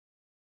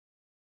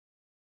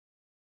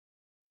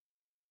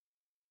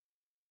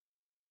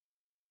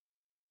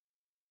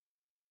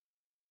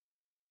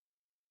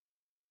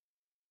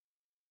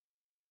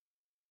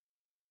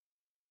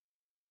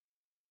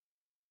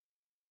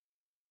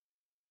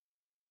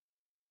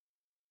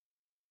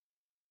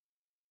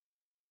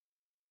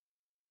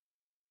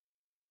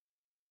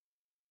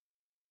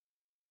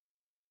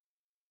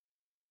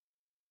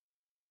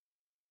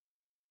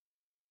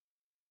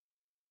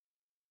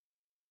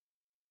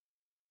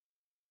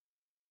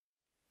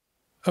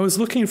I was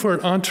looking for an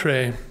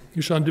entree,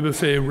 Jean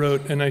Dubuffet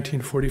wrote in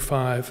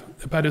 1945,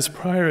 about his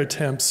prior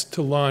attempts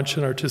to launch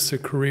an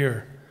artistic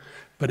career,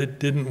 but it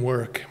didn't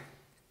work.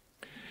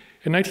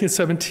 In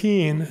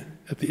 1917,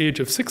 at the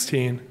age of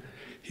 16,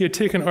 he had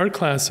taken art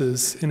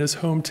classes in his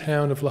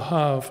hometown of Le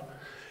Havre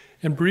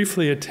and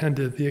briefly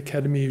attended the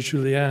Académie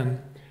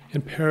Julienne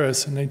in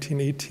Paris in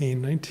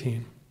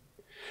 1918-19.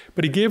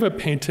 But he gave up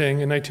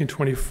painting in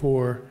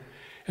 1924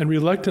 and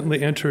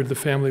reluctantly entered the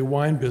family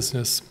wine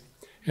business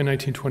in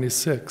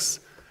 1926,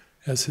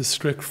 as his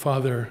strict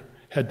father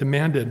had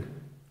demanded.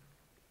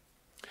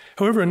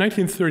 However, in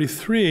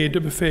 1933,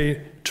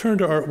 Dubuffet turned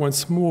to art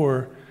once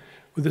more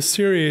with a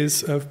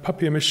series of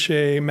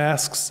papier-mâché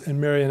masks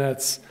and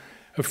marionettes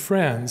of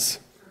friends,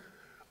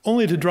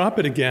 only to drop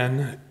it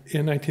again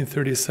in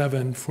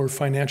 1937 for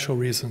financial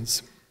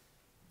reasons.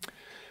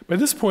 By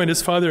this point,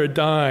 his father had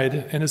died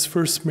and his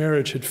first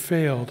marriage had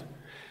failed,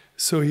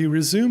 so he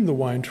resumed the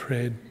wine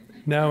trade,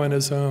 now on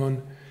his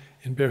own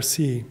in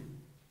Bercy.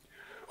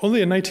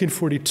 Only in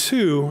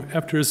 1942,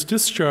 after his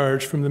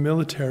discharge from the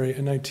military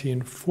in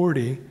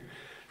 1940,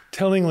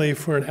 tellingly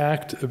for an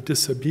act of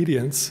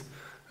disobedience,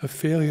 a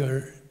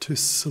failure to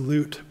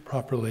salute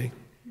properly,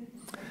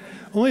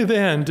 only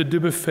then did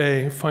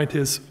Dubuffet find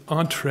his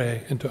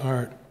entree into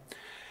art,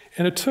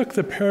 and it took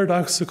the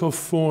paradoxical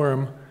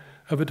form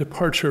of a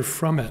departure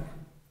from it.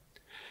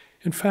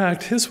 In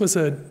fact, his was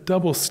a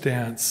double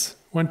stance,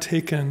 one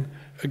taken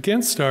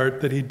against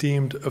art that he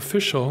deemed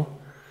official,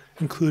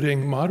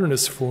 including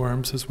modernist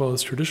forms as well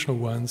as traditional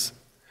ones,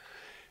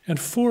 and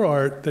for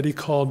art that he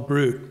called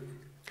brut,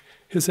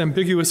 his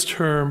ambiguous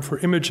term for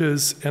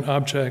images and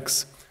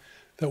objects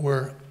that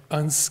were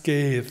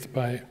unscathed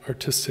by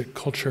artistic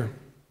culture.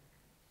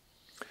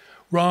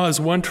 Raw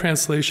is one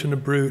translation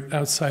of brut,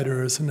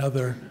 outsider is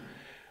another.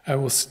 I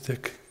will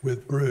stick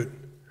with brut.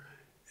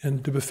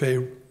 And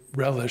Dubuffet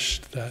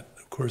relished that.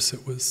 Of course,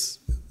 it's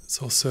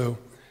also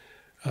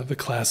the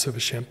class of a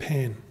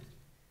champagne.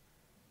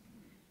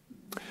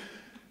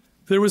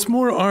 There was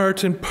more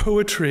art and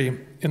poetry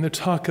in the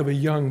talk of a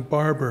young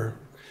barber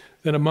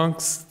than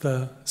amongst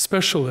the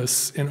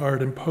specialists in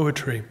art and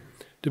poetry,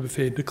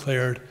 Dubuffet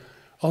declared,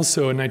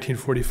 also in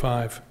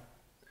 1945.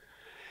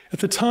 At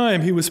the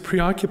time, he was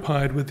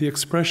preoccupied with the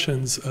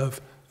expressions of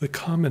the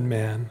common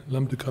man,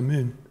 l'homme du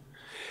commun,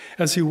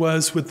 as he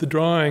was with the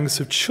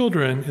drawings of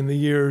children in the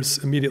years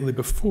immediately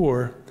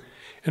before,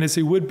 and as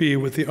he would be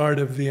with the art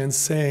of the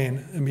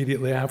insane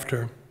immediately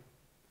after.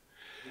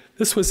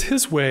 This was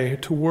his way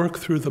to work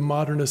through the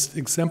modernist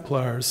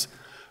exemplars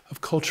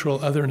of cultural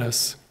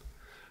otherness,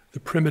 the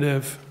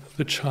primitive,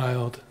 the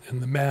child,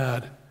 and the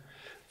mad,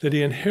 that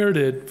he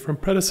inherited from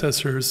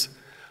predecessors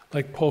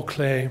like Paul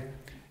Klee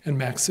and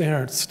Max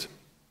Ernst.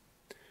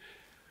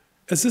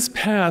 As this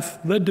path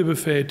led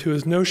Dubuffet to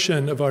his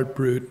notion of art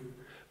brut,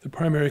 the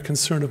primary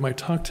concern of my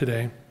talk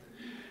today,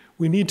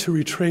 we need to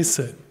retrace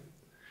it.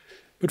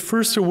 But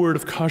first, a word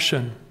of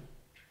caution.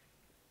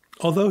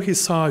 Although he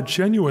saw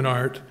genuine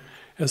art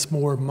as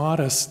more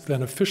modest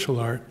than official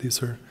art,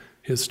 these are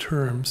his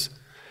terms,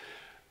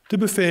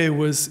 Dubuffet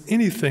was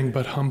anything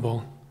but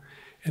humble,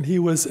 and he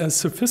was as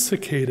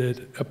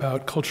sophisticated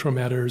about cultural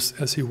matters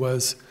as he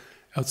was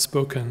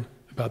outspoken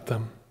about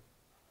them.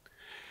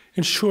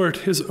 In short,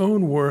 his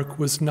own work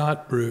was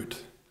not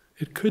brut.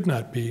 It could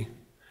not be.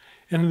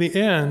 And in the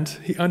end,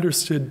 he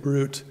understood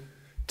brut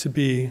to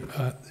be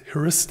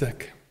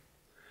heuristic.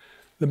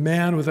 The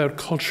man without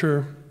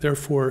culture,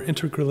 therefore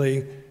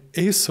integrally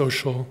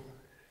asocial,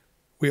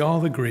 we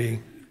all agree,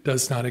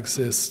 does not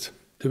exist,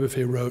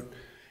 Dubuffet wrote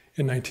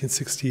in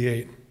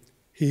 1968.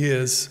 He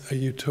is a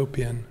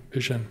utopian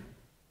vision.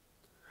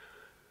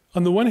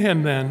 On the one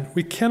hand, then,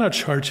 we cannot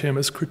charge him,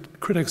 as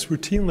critics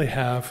routinely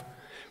have,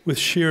 with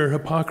sheer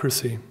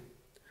hypocrisy.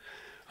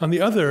 On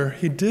the other,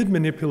 he did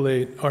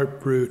manipulate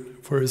art brut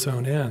for his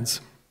own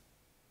ends.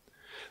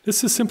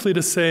 This is simply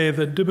to say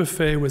that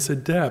Dubuffet was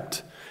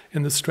adept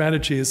in the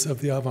strategies of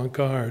the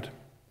avant-garde.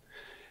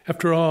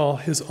 After all,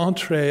 his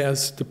entree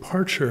as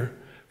departure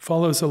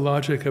follows a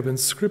logic of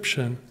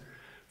inscription,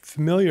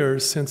 familiar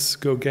since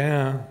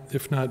Gauguin,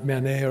 if not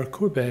Manet or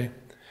Courbet,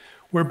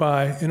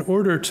 whereby, in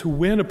order to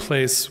win a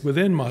place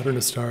within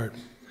modernist art,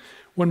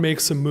 one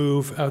makes a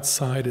move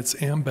outside its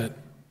ambit,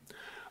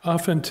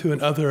 often to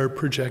an other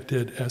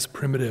projected as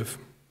primitive.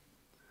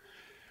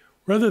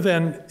 Rather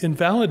than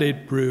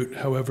invalidate brut,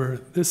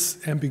 however, this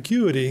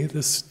ambiguity,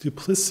 this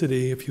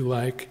duplicity, if you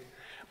like,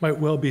 might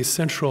well be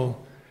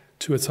central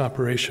to its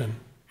operation.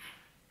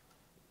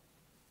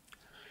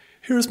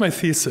 Here's my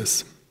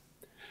thesis.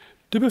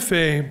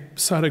 Dubuffet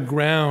sought a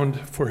ground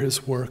for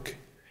his work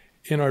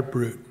in art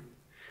brut,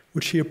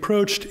 which he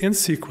approached in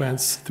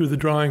sequence through the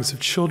drawings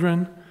of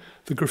children,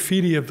 the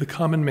graffiti of the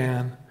common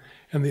man,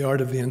 and the art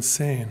of the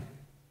insane.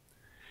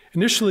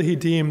 Initially, he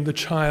deemed the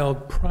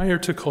child prior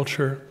to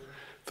culture,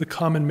 the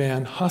common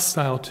man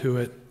hostile to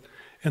it,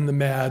 and the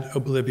mad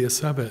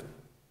oblivious of it.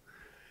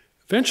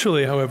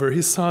 Eventually, however,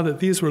 he saw that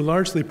these were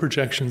largely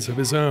projections of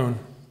his own.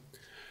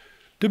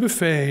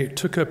 Dubuffet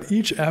took up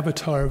each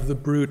avatar of the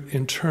brut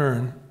in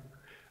turn,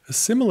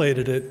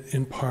 assimilated it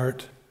in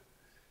part,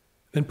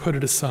 then put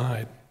it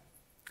aside.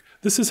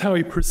 This is how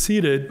he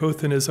proceeded,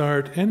 both in his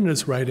art and in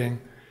his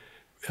writing,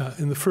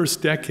 in the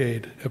first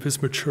decade of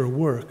his mature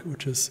work,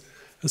 which is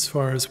as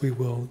far as we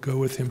will go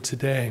with him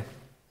today.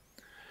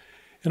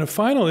 In a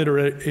final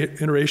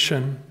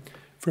iteration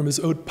from his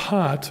haute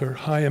pâte, or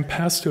high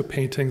impasto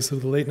paintings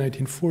of the late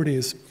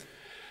 1940s,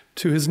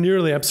 to his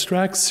nearly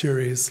abstract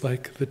series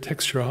like the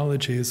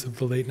texturologies of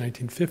the late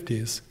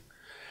 1950s,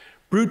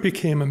 brut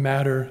became a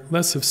matter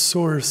less of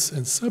source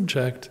and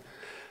subject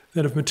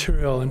than of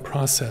material and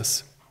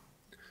process.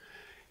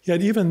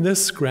 Yet even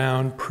this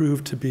ground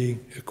proved to be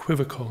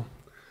equivocal.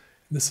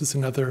 This is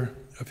another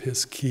of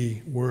his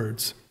key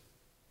words.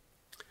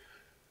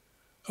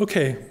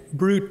 Okay,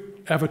 brut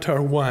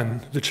Avatar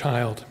 1, the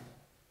child.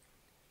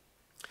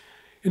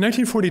 In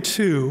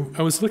 1942,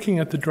 I was looking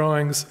at the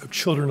drawings of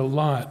children a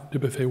lot,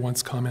 Dubuffet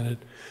once commented,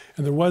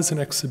 and there was an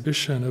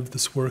exhibition of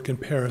this work in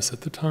Paris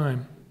at the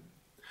time.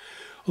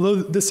 Although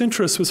this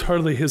interest was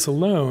hardly his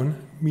alone,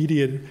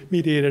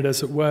 mediated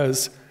as it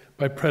was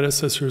by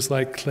predecessors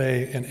like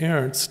Klee and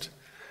Ernst,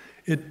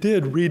 it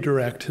did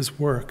redirect his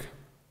work.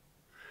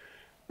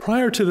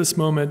 Prior to this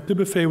moment,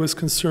 Dubuffet was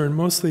concerned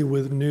mostly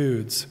with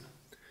nudes,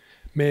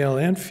 male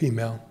and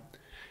female,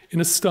 in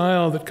a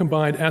style that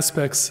combined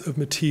aspects of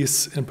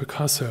Matisse and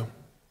Picasso.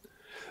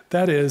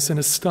 That is, in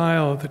a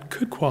style that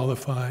could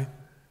qualify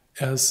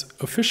as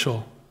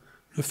officially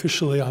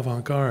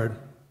avant-garde.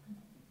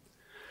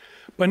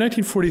 By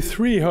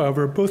 1943,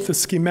 however, both the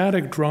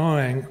schematic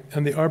drawing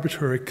and the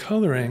arbitrary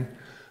coloring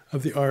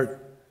of the art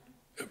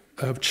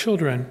of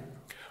children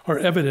are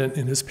evident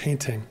in his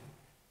painting.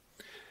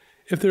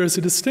 If there is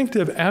a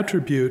distinctive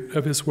attribute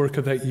of his work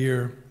of that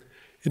year,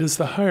 it is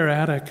the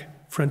hieratic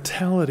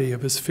frontality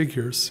of his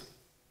figures.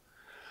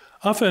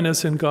 Often,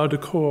 as in garde du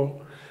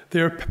corps, they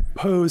are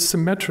posed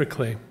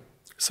symmetrically,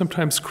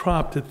 sometimes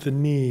cropped at the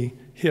knee,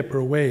 hip,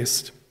 or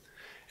waist,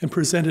 and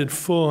presented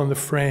full in the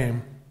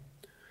frame.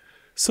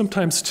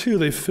 Sometimes, too,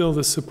 they fill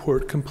the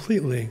support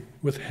completely,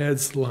 with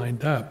heads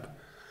lined up,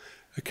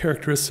 a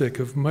characteristic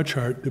of much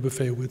art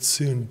Dubuffet would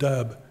soon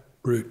dub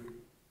brut.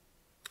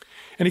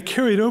 And he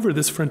carried over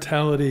this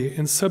frontality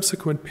in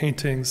subsequent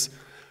paintings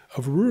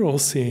of rural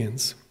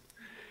scenes.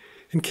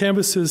 In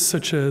canvases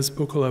such as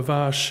Beaucoup la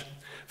Vache,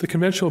 the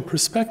conventional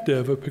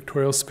perspective of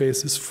pictorial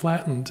space is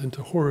flattened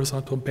into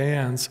horizontal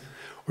bands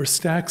or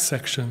stacked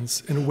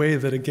sections in a way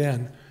that,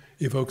 again,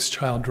 evokes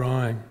child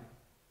drawing.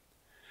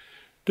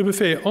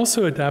 Dubuffet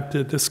also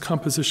adapted this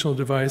compositional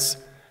device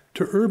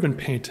to urban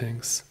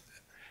paintings,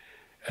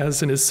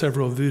 as in his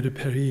several vues de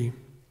Paris,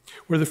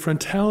 where the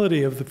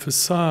frontality of the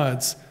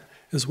facades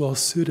is well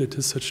suited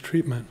to such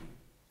treatment.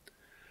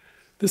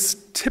 This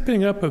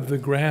tipping up of the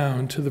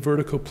ground to the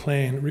vertical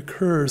plane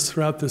recurs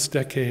throughout this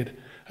decade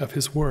of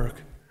his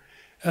work,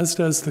 as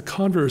does the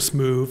converse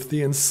move,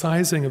 the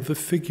incising of the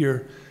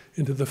figure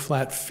into the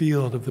flat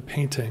field of the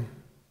painting.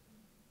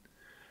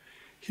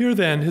 Here,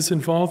 then, his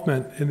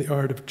involvement in the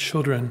art of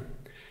children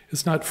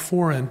is not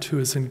foreign to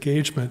his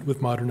engagement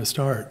with modernist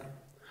art.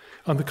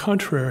 On the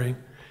contrary,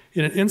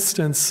 in an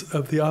instance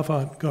of the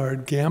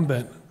avant-garde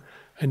gambit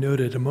I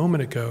noted a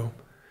moment ago,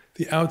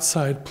 the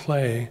outside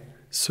play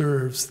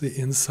serves the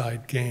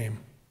inside game.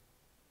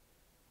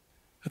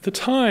 At the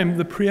time,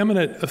 the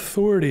preeminent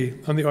authority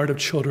on the art of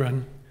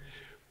children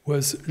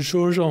was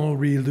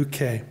Georges-Henri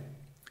Luquet,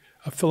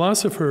 a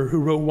philosopher who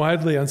wrote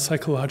widely on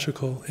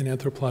psychological and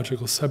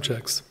anthropological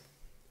subjects.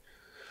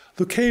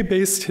 Luquet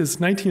based his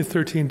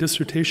 1913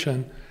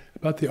 dissertation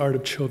about the art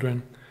of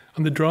children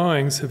on the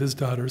drawings of his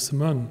daughter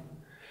Simone,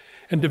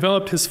 and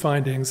developed his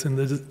findings in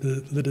Le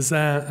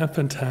Dessin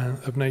Enfantin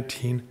of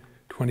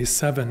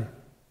 1927.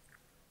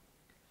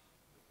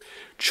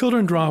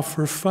 Children draw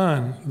for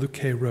fun,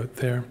 Luquet wrote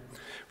there.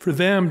 For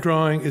them,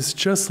 drawing is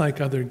just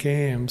like other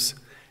games,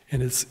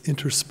 and is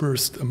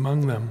interspersed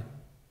among them.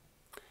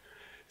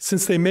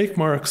 Since they make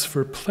marks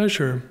for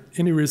pleasure,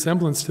 any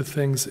resemblance to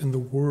things in the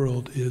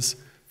world is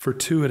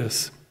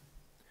fortuitous.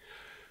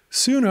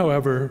 Soon,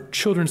 however,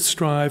 children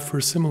strive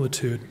for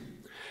similitude,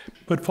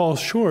 but fall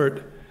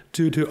short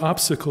due to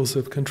obstacles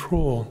of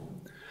control.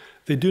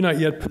 They do not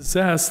yet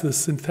possess the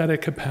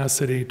synthetic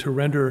capacity to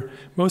render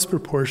most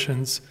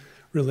proportions,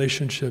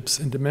 relationships,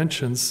 and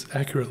dimensions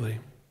accurately.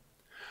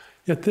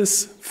 Yet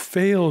this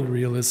failed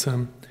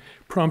realism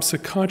prompts a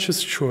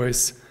conscious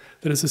choice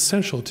that is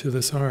essential to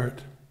this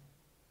art.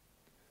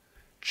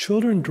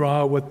 Children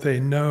draw what they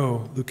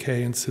know,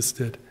 Luquet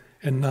insisted,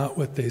 and not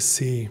what they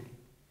see.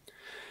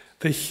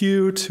 They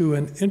hew to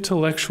an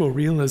intellectual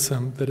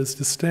realism that is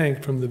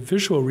distinct from the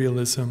visual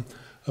realism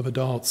of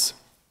adults.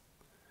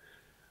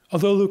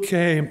 Although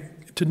Luquet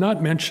did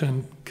not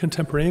mention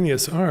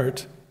contemporaneous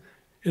art,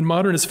 in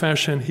modernist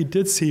fashion, he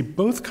did see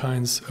both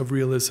kinds of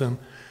realism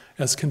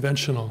as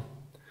conventional.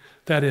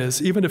 That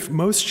is, even if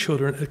most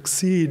children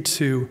accede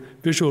to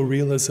visual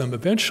realism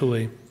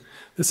eventually,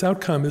 this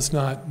outcome is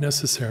not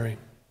necessary.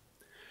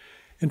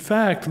 In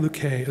fact,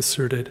 Luquet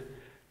asserted,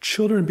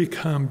 children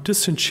become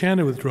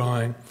disenchanted with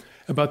drawing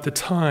about the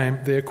time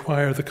they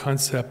acquire the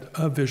concept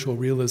of visual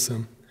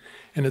realism,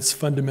 and its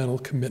fundamental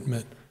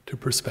commitment to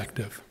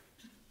perspective.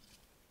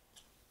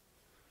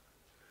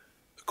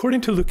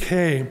 According to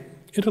Luque,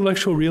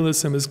 intellectual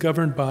realism is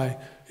governed by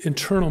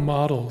internal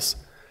models.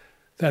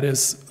 That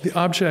is, the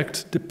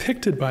object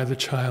depicted by the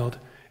child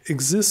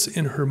exists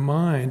in her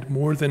mind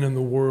more than in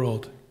the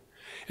world,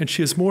 and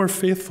she is more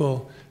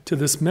faithful to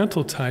this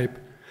mental type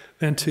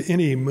than to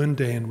any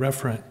mundane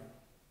referent.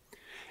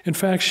 In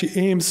fact, she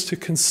aims to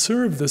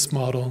conserve this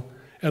model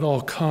at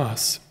all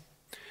costs.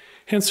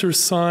 Hence, her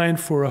sign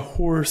for a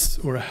horse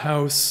or a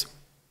house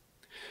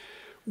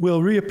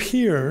will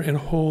reappear in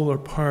whole or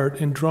part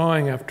in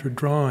drawing after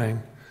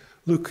drawing.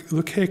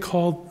 Luque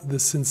called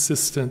this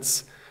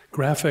insistence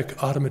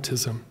graphic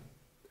automatism.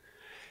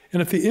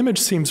 And if the image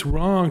seems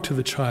wrong to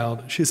the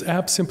child, she is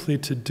apt simply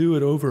to do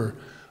it over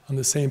on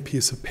the same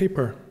piece of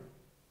paper.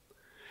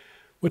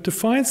 What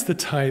defines the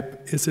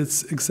type is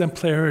its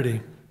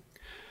exemplarity.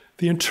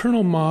 The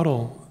internal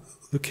model,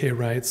 Luque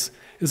writes,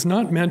 is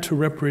not meant to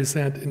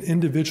represent an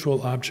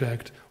individual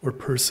object or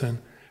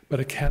person, but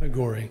a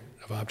category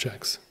of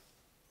objects.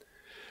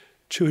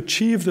 To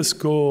achieve this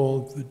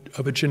goal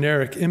of a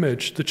generic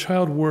image, the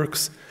child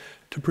works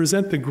to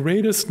present the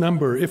greatest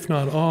number, if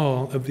not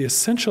all, of the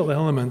essential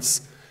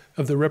elements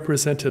of the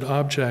represented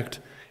object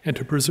and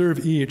to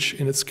preserve each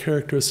in its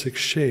characteristic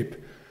shape,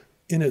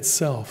 in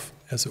itself,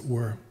 as it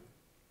were.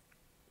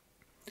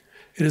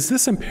 It is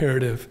this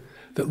imperative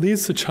that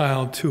leads the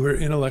child to her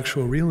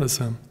intellectual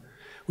realism,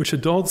 which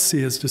adults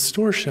see as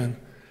distortion,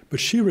 but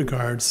she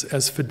regards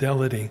as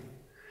fidelity.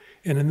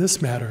 And in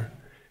this matter,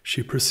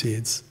 she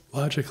proceeds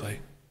logically.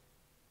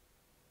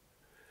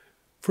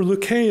 For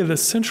Luque, the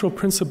central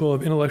principle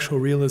of intellectual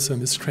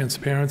realism is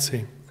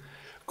transparency,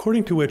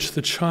 according to which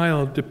the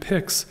child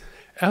depicts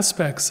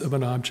aspects of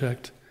an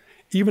object,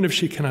 even if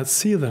she cannot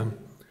see them,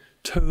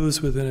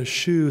 toes within a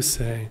shoe,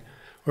 say,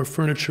 or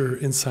furniture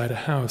inside a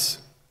house.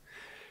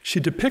 She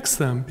depicts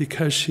them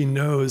because she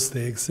knows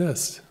they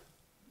exist.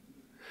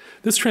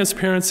 This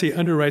transparency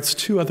underwrites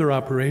two other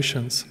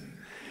operations.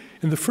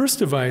 In the first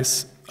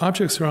device,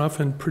 objects are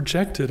often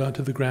projected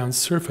onto the ground's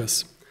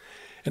surface,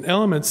 and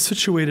elements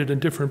situated in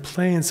different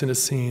planes in a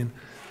scene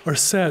are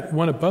set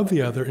one above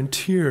the other in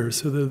tiers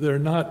so that they're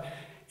not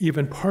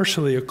even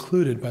partially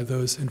occluded by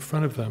those in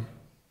front of them.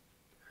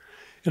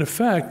 In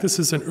effect, this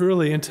is an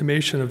early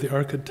intimation of the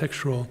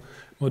architectural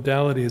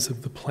modalities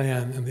of the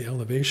plan and the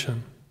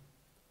elevation.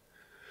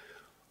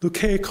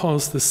 Luque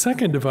calls the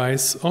second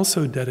device,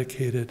 also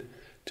dedicated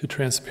to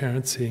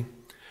transparency,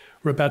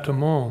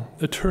 rabattement,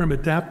 a term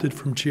adapted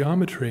from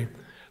geometry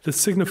that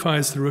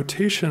signifies the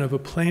rotation of a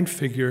plane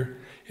figure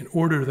in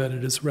order that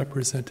it is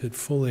represented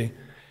fully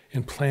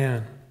in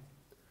plan.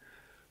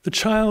 The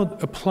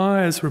child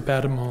applies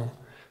rabattement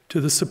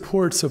to the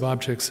supports of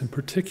objects in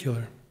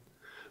particular,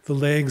 the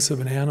legs of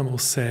an animal,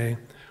 say,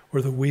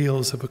 or the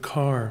wheels of a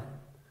car,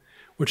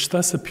 which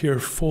thus appear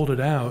folded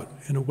out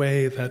in a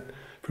way that,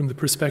 from the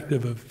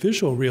perspective of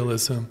visual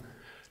realism,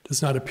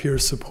 does not appear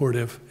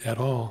supportive at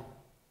all.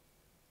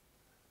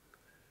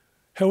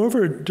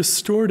 However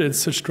distorted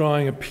such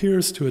drawing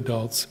appears to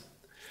adults,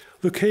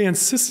 Luque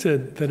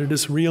insisted that it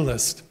is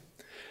realist.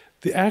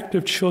 The act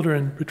of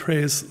children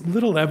betrays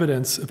little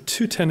evidence of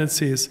two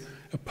tendencies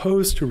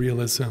opposed to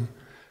realism,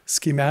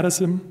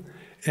 schematism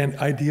and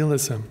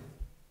idealism.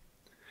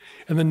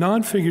 And the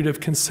non-figurative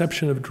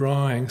conception of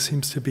drawing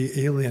seems to be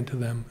alien to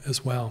them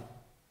as well.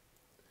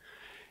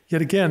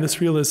 Yet again, this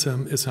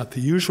realism is not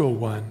the usual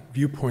one.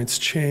 Viewpoints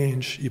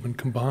change, even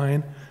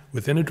combine,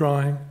 within a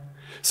drawing,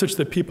 such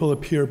that people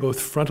appear both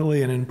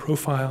frontally and in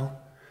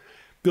profile,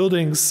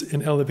 buildings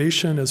in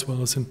elevation as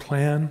well as in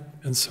plan,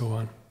 and so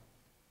on.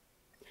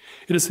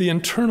 It is the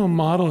internal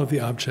model of the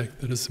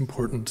object that is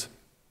important,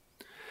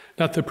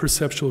 not the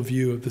perceptual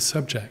view of the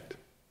subject.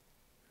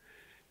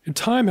 In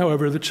time,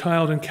 however, the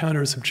child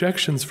encounters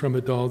objections from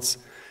adults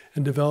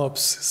and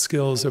develops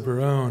skills of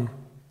her own.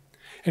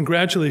 And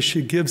gradually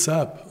she gives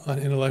up on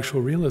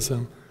intellectual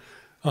realism,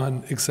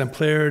 on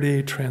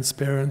exemplarity,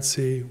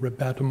 transparency,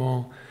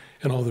 rabattement,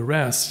 and all the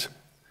rest.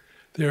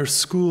 They are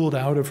schooled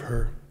out of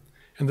her,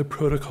 and the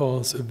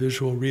protocols of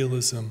visual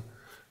realism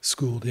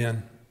schooled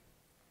in.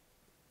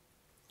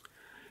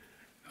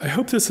 I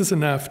hope this is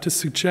enough to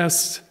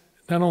suggest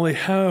not only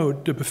how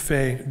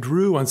Dubuffet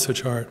drew on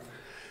such art,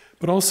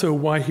 but also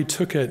why he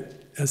took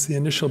it as the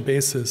initial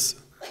basis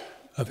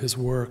of his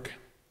work.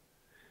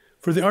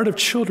 For the art of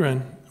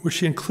children, which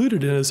he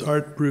included in his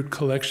art brut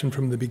collection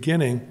from the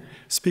beginning,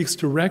 speaks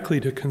directly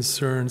to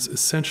concerns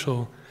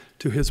essential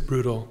to his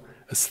brutal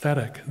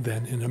aesthetic,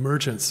 then in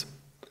emergence.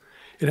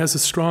 It has a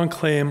strong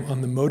claim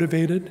on the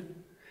motivated.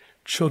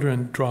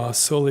 Children draw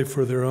solely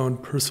for their own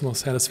personal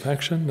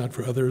satisfaction, not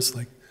for others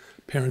like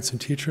parents and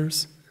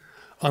teachers.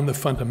 On the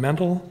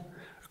fundamental,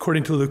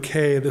 according to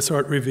Luque, this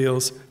art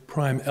reveals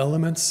prime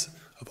elements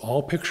of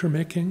all picture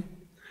making.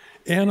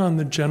 And on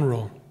the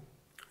general,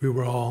 we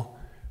were all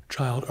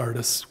child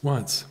artists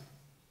once.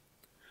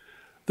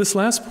 This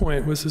last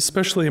point was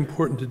especially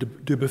important to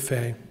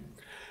Dubuffet.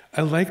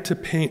 I like to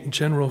paint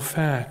general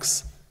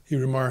facts, he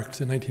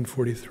remarked in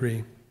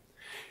 1943.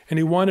 and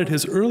he wanted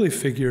his early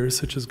figures,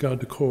 such as garde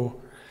du corps,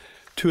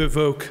 to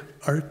evoke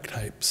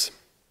archetypes.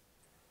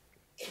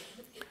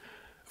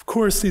 Of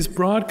course, these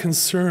broad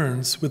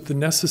concerns with the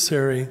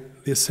necessary,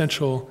 the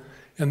essential,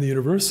 and the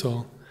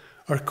universal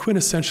are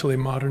quintessentially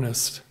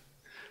modernist.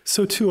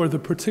 So too are the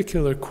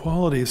particular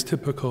qualities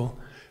typical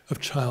of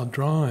child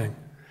drawing,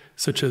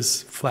 such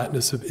as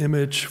flatness of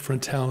image,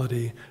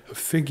 frontality of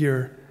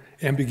figure,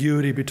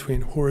 ambiguity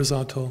between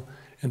horizontal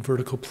and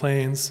vertical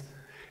planes,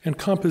 and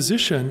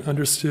composition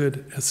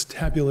understood as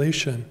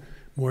tabulation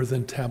more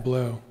than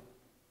tableau.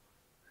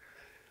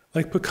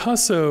 Like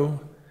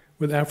Picasso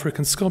with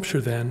African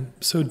sculpture then,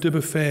 so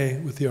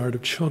Dubuffet with the art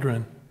of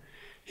children,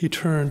 he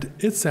turned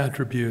its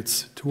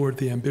attributes toward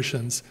the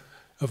ambitions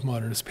of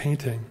modernist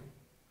painting.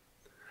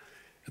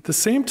 At the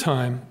same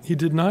time, he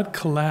did not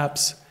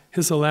collapse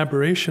his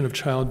elaboration of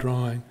child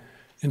drawing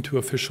into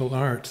official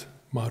art,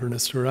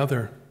 modernist or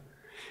other.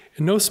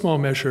 In no small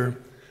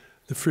measure,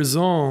 the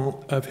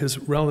frisson of his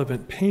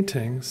relevant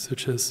paintings,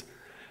 such as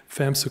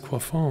Femmes se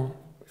coiffant,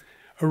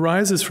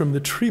 arises from the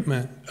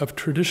treatment of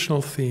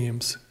traditional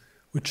themes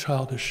with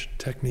childish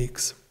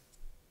techniques.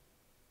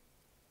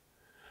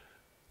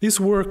 These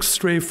works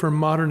stray from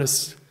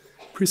modernist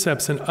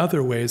precepts in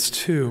other ways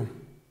too.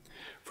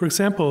 For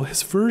example,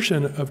 his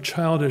version of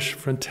childish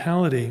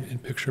frontality in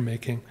picture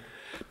making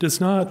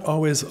does not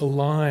always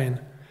align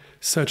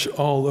such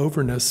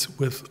all-overness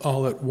with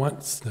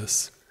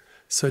all-at-onceness,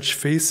 such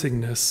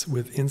facingness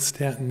with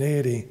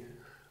instantaneity,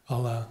 a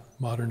la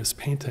modernist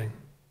painting.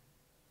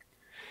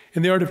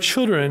 In the art of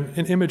children,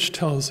 an image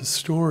tells a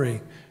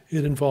story.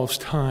 It involves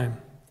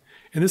time.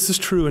 And this is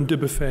true in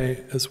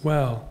Dubuffet as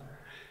well,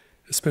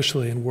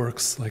 especially in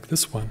works like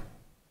this one.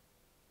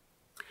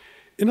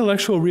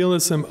 Intellectual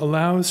realism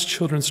allows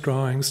children's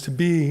drawings to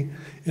be,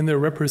 in their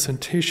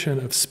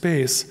representation of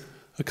space,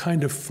 a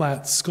kind of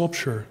flat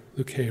sculpture,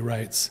 Luque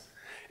writes,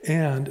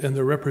 and in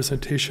their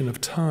representation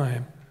of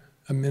time,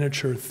 a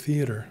miniature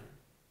theater.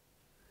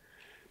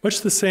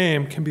 Much the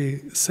same can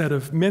be said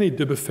of many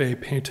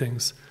Dubuffet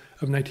paintings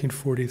of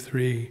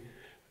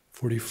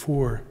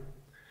 1943-44.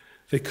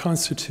 They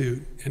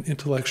constitute an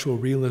intellectual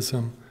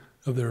realism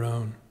of their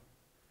own.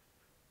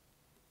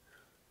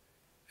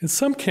 In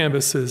some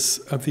canvases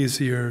of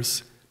these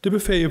years,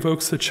 Dubuffet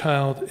evokes the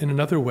child in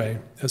another way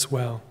as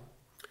well.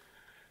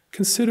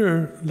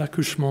 Consider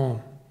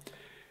L'accouchement,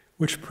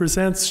 which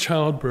presents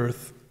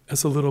childbirth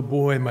as a little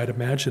boy might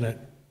imagine it.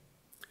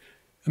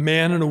 A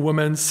man and a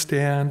woman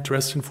stand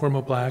dressed in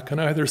formal black on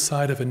either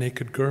side of a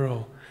naked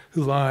girl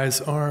who lies,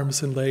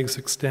 arms and legs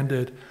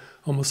extended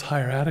almost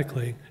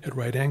hieratically at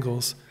right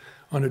angles,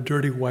 on a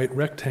dirty white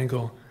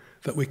rectangle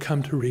that we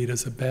come to read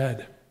as a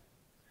bed.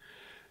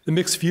 The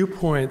mixed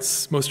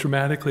viewpoints, most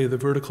dramatically the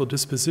vertical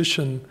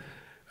disposition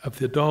of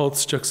the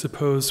adults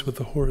juxtaposed with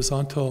the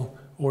horizontal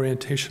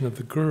orientation of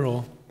the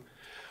girl,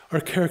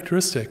 are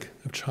characteristic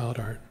of child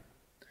art.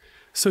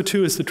 So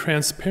too is the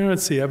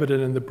transparency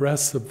evident in the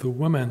breasts of the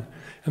woman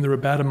and the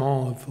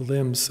rabattement of the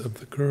limbs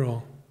of the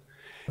girl.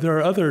 There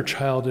are other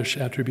childish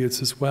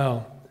attributes as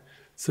well,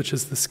 such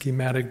as the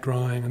schematic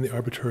drawing and the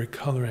arbitrary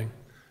coloring,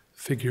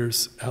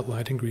 figures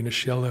outlined in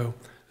greenish yellow,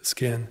 the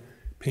skin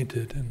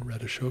painted in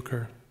reddish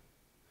ochre.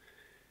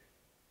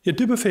 Yet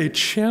Dubuffet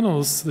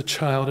channels the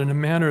child in a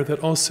manner that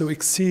also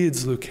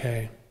exceeds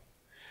Luque.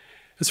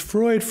 As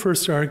Freud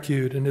first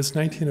argued in his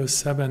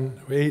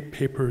 1907-08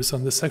 papers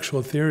on the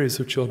sexual theories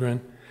of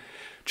children,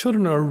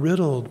 children are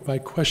riddled by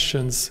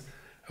questions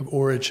of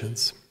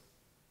origins,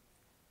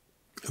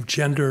 of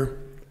gender,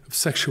 of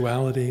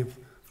sexuality, of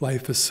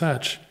life as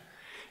such,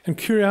 and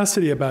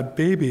curiosity about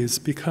babies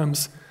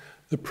becomes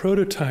the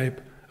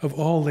prototype of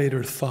all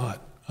later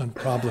thought on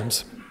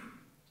problems.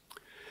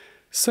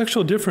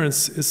 Sexual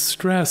difference is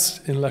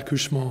stressed in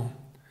L'accouchement.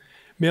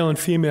 Male and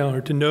female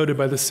are denoted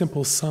by the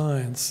simplest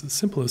signs,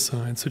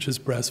 such as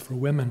breasts for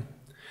women.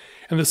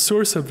 And the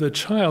source of the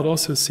child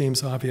also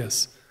seems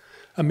obvious.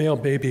 A male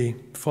baby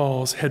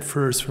falls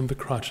headfirst from the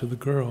crotch of the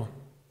girl.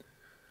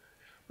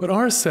 But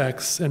are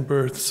sex and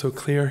birth so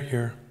clear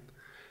here?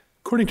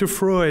 According to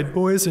Freud,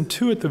 boys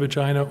intuit the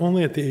vagina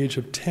only at the age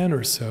of 10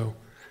 or so.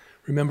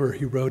 Remember,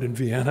 he wrote in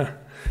Vienna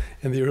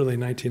in the early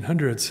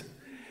 1900s.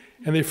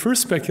 And they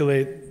first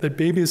speculate that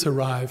babies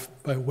arrive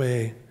by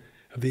way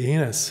of the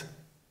anus.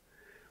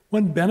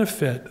 One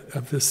benefit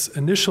of this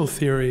initial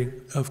theory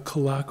of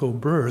cloacal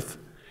birth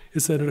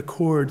is that it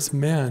accords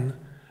men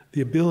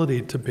the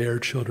ability to bear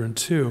children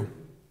too.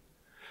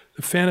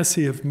 The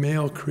fantasy of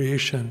male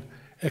creation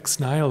ex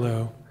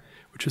nihilo,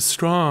 which is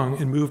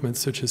strong in movements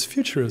such as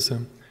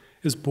futurism,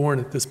 is born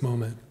at this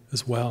moment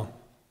as well.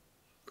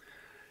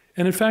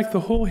 And in fact,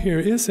 the whole here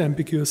is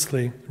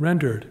ambiguously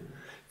rendered.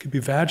 It could be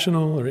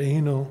vaginal or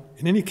anal.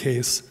 In any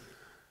case,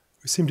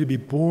 we seem to be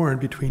born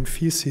between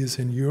feces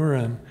and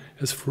urine,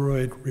 as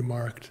Freud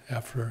remarked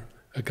after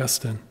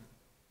Augustine.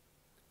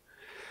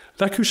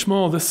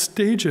 L'accouchement thus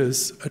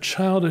stages a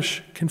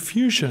childish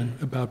confusion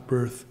about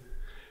birth,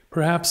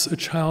 perhaps a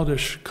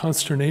childish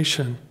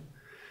consternation,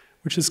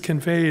 which is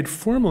conveyed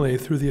formally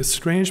through the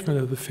estrangement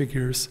of the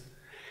figures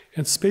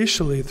and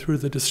spatially through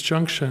the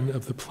disjunction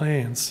of the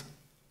planes.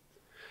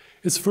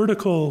 Its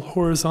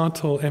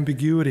vertical-horizontal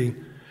ambiguity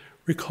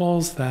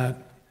recalls that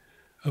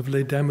of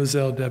Les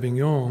Demoiselles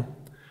d'Avignon,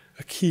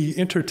 a key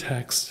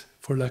intertext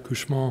for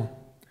L'accouchement,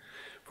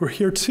 where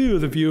here too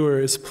the viewer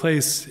is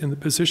placed in the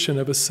position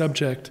of a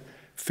subject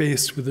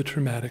faced with a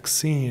traumatic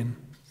scene.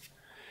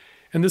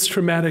 And this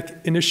traumatic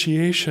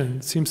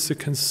initiation seems to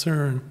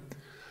concern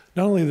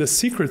not only the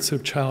secrets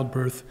of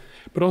childbirth,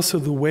 but also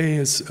the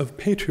ways of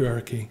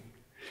patriarchy.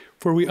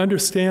 For we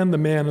understand the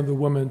man and the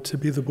woman to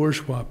be the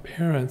bourgeois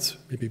parents,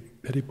 maybe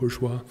petit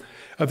bourgeois,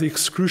 of the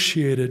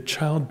excruciated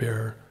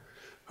childbearer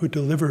who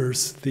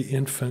delivers the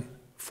infant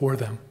for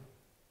them.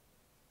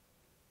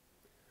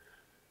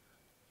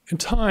 In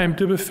time,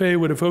 Dubuffet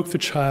would evoke the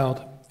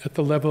child at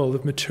the level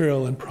of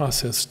material and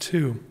process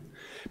too.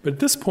 But at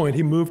this point,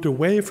 he moved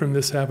away from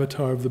this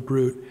avatar of the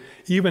brute,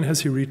 even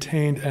as he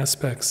retained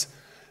aspects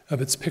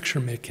of its picture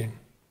making.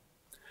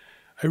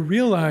 I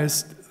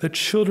realized that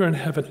children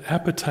have an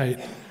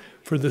appetite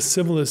for the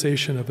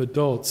civilization of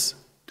adults,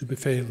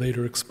 Dubuffet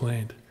later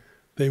explained.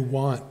 They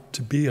want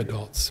to be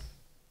adults.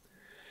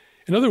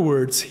 In other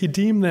words, he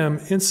deemed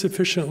them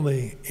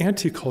insufficiently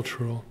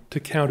anti-cultural to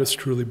count as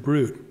truly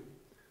brute.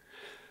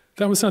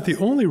 That was not the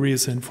only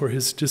reason for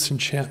his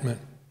disenchantment.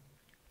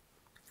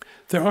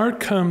 Their art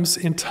comes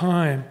in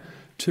time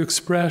to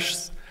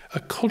express a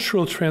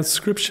cultural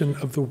transcription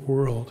of the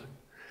world.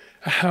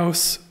 A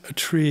house, a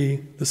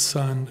tree, the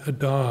sun, a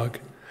dog.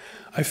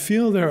 I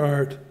feel their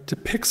art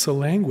depicts a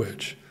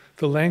language,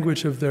 the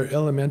language of their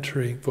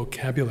elementary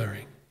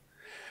vocabulary.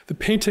 The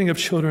painting of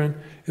children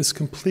is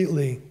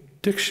completely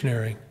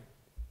dictionary.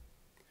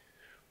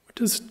 What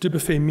does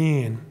Dubuffet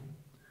mean?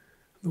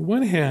 On the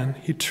one hand,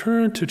 he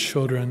turned to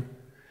children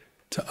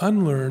to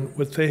unlearn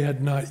what they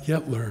had not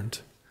yet learned,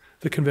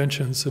 the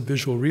conventions of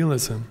visual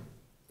realism.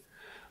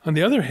 On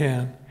the other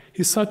hand,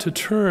 he sought to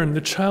turn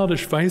the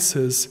childish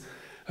vices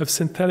of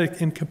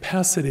synthetic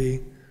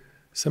incapacity,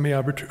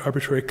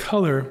 semi-arbitrary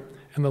color,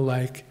 and the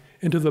like,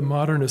 into the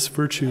modernist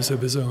virtues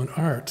of his own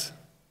art.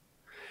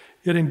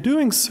 Yet in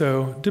doing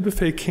so,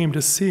 Dubuffet came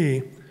to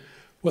see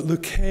what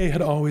Luquet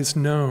had always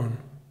known,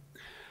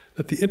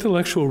 that the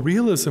intellectual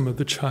realism of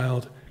the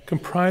child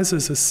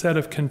comprises a set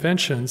of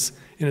conventions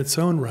in its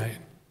own right,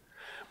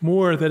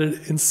 more that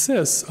it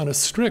insists on a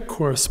strict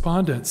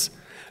correspondence,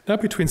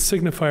 not between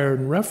signifier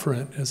and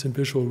referent, as in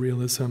visual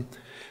realism,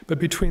 but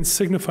between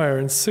signifier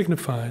and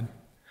signified,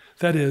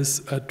 that is,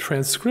 a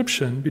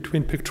transcription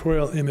between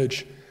pictorial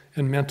image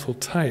and mental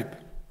type,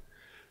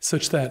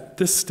 such that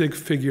this stick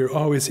figure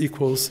always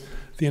equals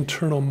the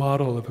internal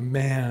model of a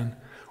man,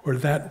 or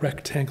that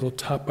rectangle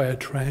topped by a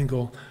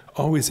triangle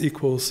always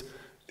equals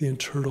the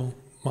internal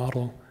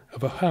model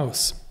of a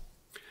house.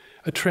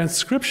 A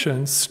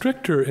transcription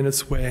stricter in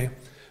its way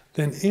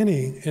than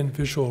any in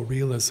visual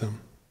realism.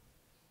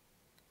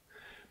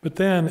 But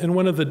then, in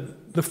one of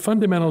the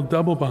fundamental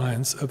double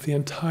binds of the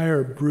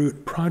entire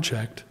brut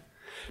project,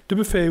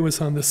 Dubuffet was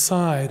on the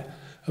side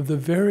of the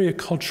very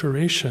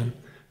acculturation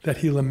that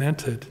he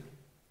lamented,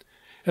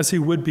 as he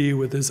would be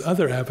with his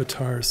other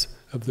avatars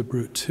of the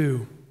brute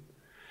too.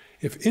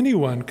 If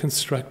anyone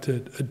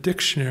constructed a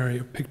dictionary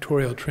of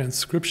pictorial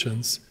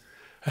transcriptions,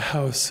 a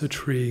house, a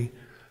tree,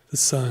 the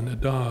sun, a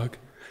dog,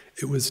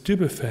 it was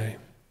Dubuffet.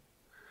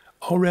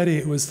 Already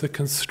it was the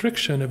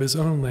constriction of his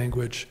own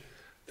language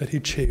that he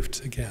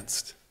chafed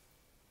against.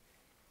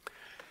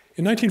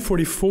 In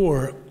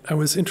 1944, I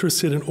was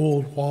interested in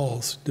old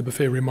walls,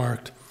 Dubuffet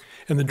remarked,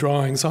 and the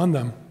drawings on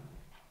them.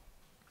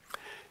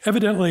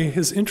 Evidently,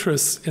 his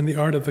interests in the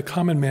art of the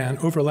common man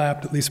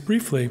overlapped, at least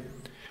briefly,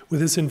 with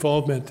his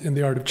involvement in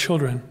the art of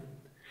children.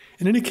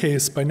 In any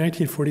case, by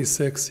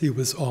 1946, he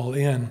was all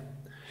in.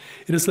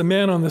 It is the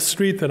man on the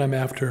street that I'm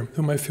after,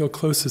 whom I feel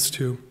closest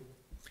to.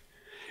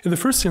 In the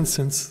first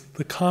instance,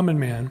 the common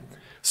man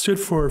stood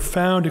for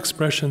found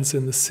expressions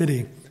in the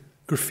city,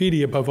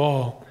 graffiti above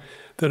all,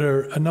 that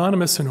are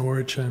anonymous in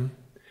origin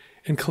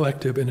and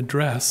collective in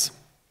address.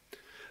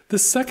 The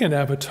second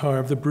avatar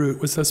of the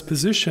brute was thus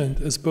positioned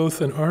as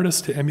both an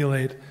artist to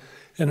emulate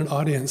and an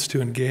audience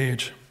to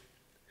engage.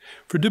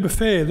 For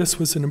Dubuffet, this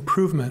was an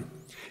improvement.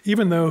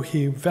 Even though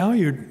he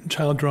valued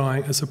child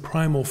drawing as a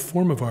primal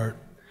form of art,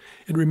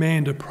 it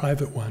remained a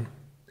private one.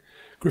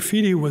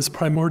 Graffiti was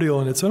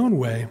primordial in its own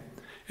way,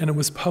 and it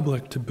was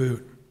public to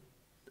boot.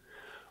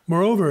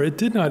 Moreover, it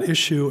did not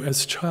issue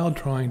as child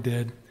drawing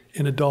did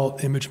in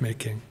adult image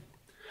making.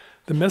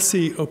 The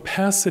messy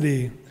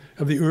opacity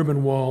of the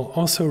urban wall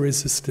also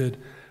resisted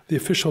the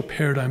official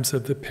paradigms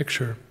of the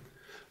picture,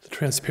 the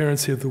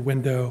transparency of the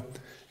window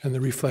and the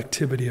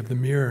reflectivity of the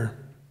mirror.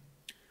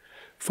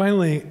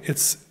 Finally,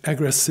 its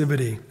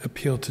aggressivity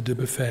appealed to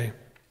Dubuffet.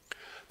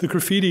 The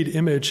graffitied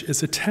image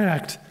is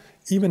attacked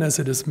even as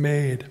it is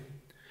made.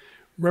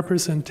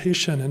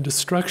 Representation and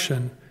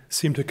destruction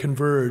seem to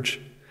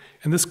converge,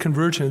 and this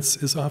convergence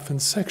is often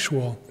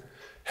sexual,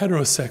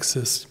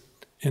 heterosexist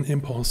in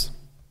impulse.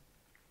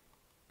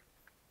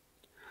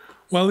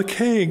 While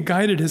Lequet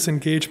guided his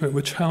engagement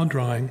with child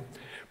drawing,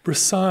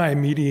 Brassai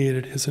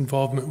mediated his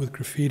involvement with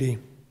graffiti.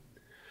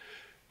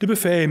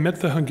 Dubuffet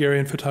met the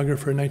Hungarian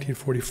photographer in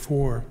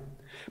 1944.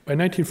 By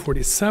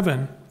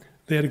 1947,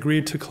 they had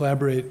agreed to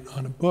collaborate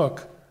on a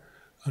book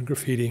on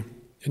graffiti.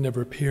 It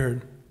never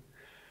appeared.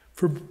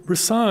 For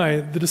Versailles,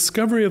 the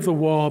discovery of the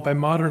wall by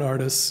modern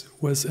artists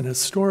was an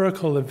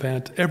historical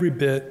event every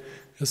bit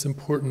as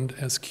important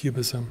as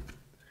Cubism.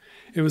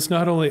 It was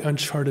not only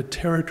uncharted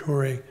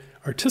territory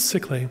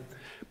artistically,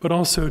 but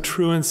also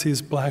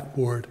truancy's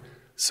blackboard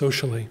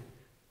socially.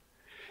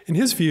 In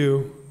his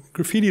view,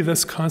 graffiti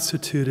thus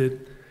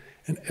constituted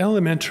an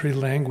elementary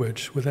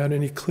language without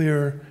any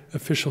clear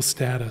official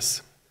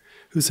status,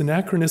 whose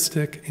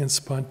anachronistic and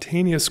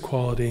spontaneous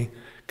quality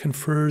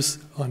confers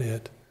on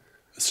it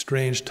a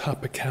strange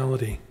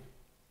topicality.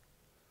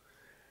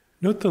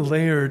 Note the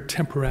layered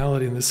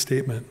temporality in this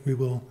statement. We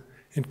will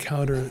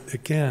encounter it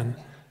again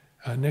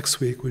next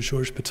week with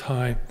Georges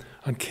Bataille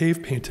on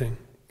cave painting.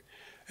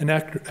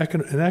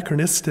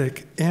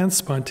 Anachronistic and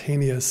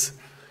spontaneous,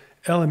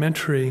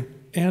 elementary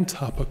and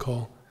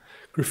topical,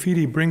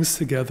 graffiti brings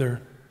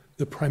together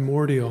the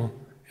primordial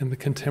and the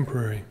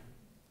contemporary.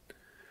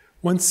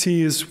 One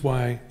sees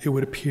why it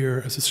would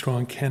appear as a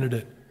strong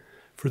candidate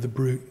for the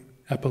brut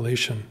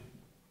appellation.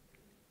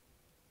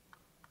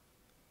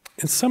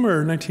 In summer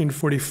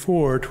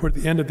 1944, toward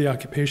the end of the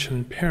occupation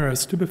in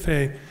Paris,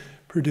 Dubuffet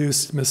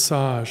produced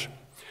Message,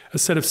 a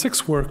set of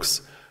 6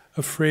 works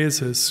of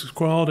phrases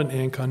scrawled in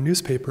ink on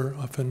newspaper,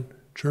 often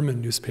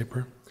German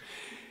newspaper,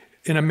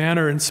 in a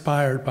manner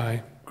inspired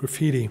by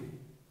graffiti.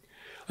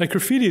 Like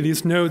graffiti,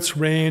 these notes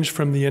range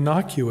from the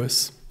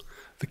innocuous,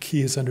 the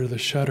keys under the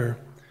shutter,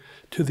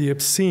 to the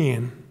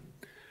obscene.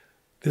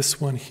 This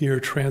one here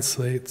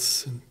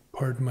translates, and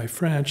pardon my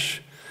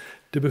French,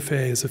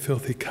 Dubuffet is a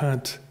filthy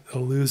cunt, a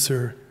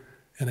loser,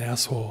 an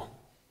asshole.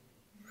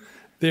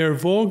 They are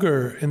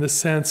vulgar in the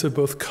sense of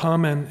both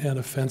common and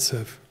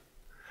offensive.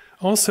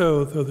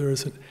 Also, though there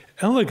is an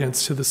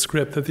elegance to the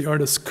script that the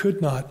artist could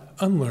not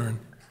unlearn,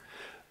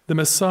 the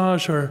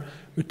messages are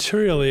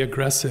materially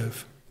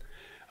aggressive.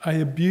 I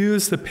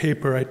abuse the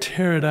paper, I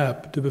tear it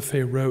up,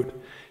 Dubuffet wrote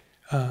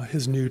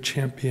his new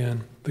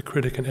champion, the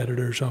critic and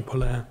editor Jean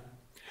Paulin.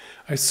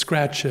 I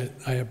scratch it,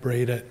 I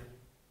abrade it.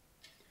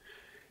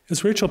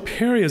 As Rachel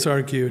Perry has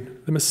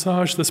argued, the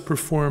messages thus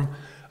perform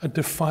a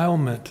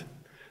defilement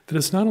that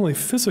is not only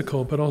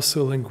physical but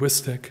also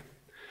linguistic.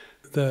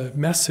 The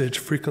message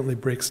frequently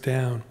breaks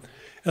down,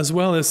 as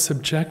well as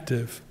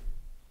subjective.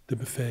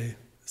 Dubuffet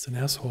is an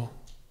asshole.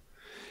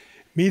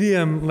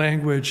 Medium,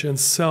 language, and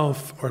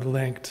self are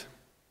linked.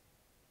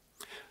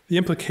 The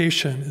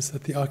implication is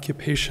that the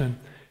occupation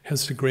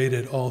has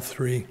degraded all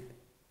 3.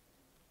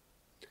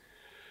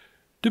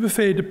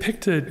 Dubuffet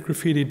depicted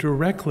graffiti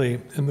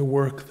directly in the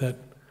work that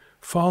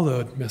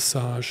followed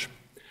Message,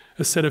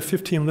 a set of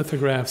 15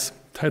 lithographs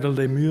titled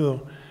Les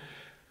Murs,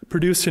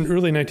 produced in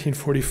early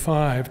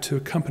 1945 to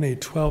accompany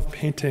 12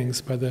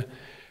 paintings by the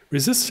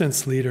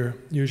resistance leader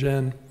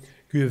Eugène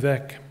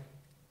Guevec.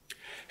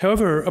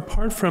 However,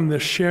 apart from the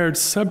shared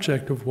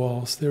subject of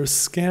walls, there is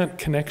scant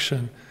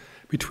connection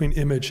between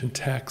image and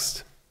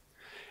text.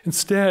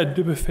 Instead,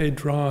 Dubuffet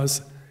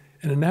draws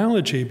an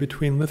analogy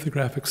between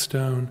lithographic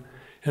stone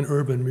and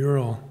urban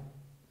mural.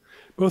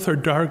 Both are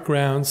dark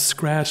grounds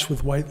scratched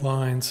with white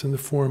lines in the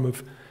form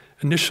of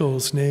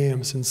initials,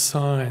 names, and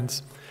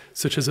signs,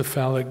 such as a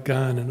phallic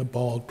gun and a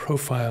bald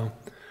profile,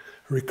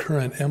 a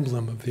recurrent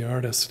emblem of the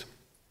artist.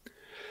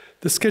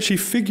 The sketchy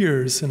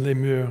figures in Les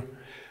Murs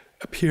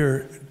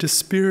appear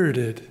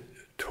dispirited,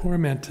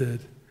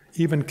 tormented,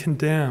 even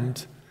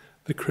condemned,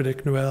 the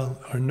critic Noël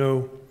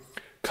Arnaud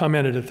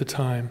commented at the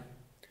time.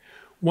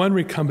 One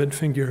recumbent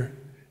figure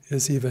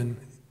is even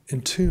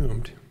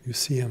entombed. You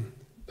see him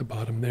at the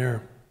bottom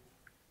there.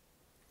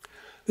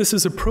 This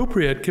is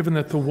appropriate given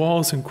that the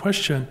walls in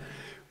question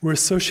were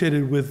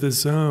associated with the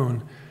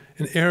Zone,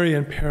 an area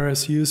in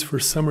Paris used for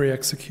summary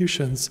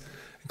executions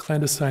and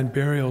clandestine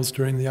burials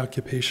during the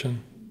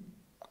occupation.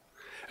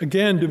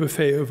 Again,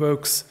 Dubuffet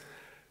evokes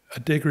a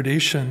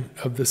degradation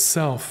of the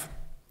self.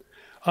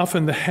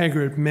 Often the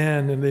haggard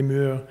men in Les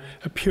Murs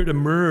appear to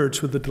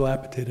merge with the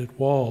dilapidated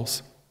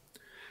walls.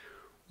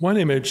 One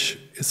image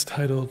is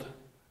titled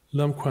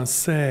L'homme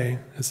coincé,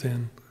 as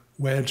in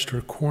wedged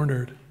or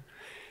cornered,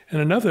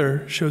 and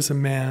another shows a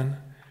man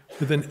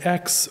with an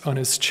X on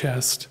his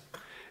chest,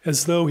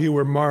 as though he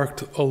were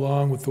marked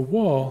along with the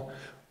wall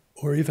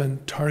or even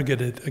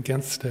targeted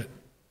against it.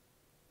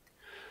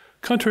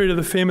 Contrary to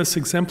the famous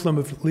exemplum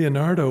of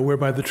Leonardo,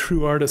 whereby the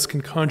true artist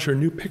can conjure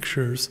new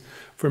pictures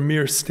from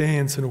mere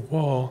stains in a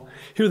wall,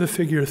 here the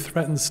figure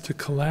threatens to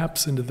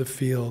collapse into the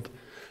field,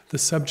 the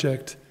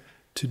subject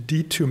to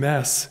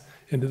detumesce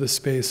into the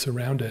space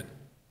around it.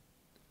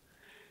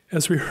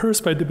 As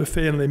rehearsed by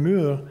Dubuffet and Les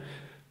Murs,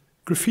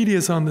 graffiti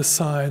is on the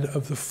side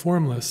of the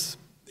formless.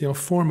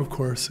 Form, of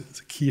course, is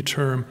a key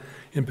term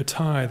in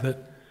Bataille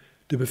that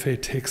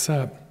Dubuffet takes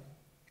up.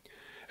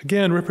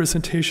 Again,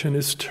 representation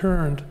is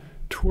turned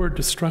toward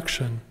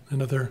destruction,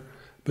 another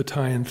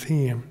Bataillean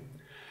theme,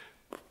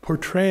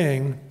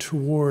 portraying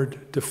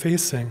toward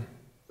defacing,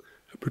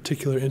 a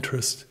particular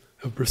interest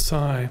of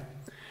Versailles,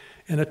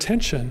 and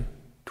attention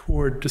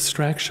toward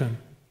distraction.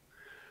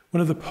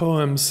 One of the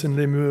poems in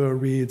Les Murs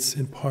reads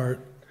in part,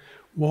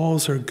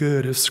 "Walls are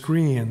good as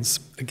screens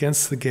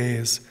against the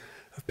gaze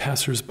of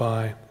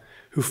passers-by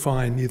who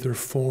find neither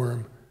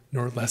form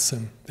nor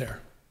lesson there."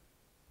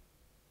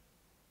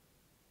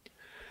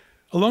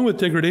 Along with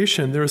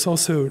degradation, there is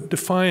also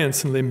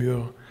defiance in Les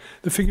Murs.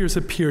 The figures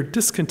appear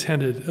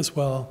discontented as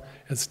well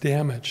as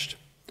damaged.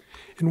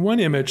 In one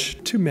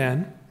image, two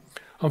men,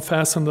 en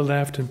face on the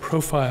left and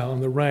profile on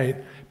the right,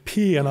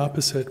 pee on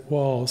opposite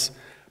walls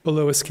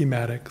below a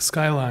schematic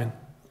skyline.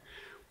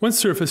 One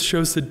surface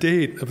shows the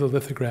date of the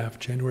lithograph,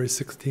 January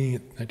 16,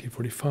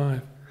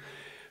 1945,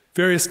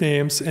 various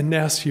names and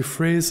nasty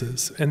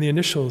phrases, and the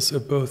initials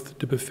of both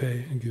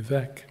Dubuffet and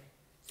Guvec.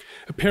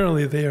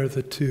 Apparently, they are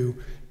the two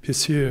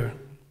pisseurs.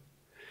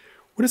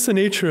 What is the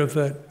nature of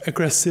the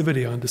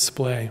aggressivity on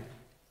display?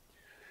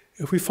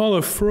 If we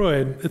follow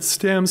Freud, it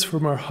stems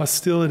from our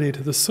hostility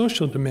to the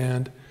social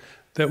demand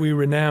that we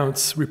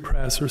renounce,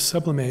 repress, or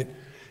sublimate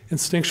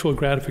instinctual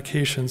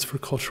gratifications for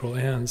cultural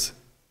ends.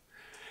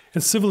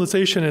 In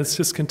Civilization and Its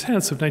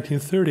Discontents of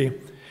 1930,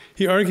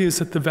 he argues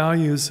that the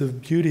values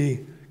of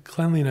beauty,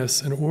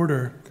 cleanliness, and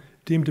order,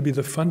 deemed to be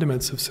the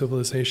fundaments of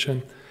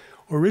civilization,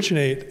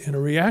 originate in a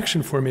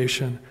reaction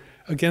formation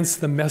against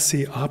the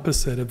messy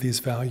opposite of these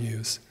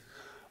values,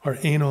 our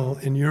anal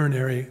and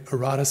urinary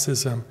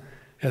eroticism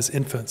as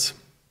infants.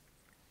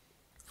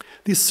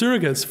 These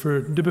surrogates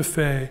for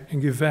Dubuffet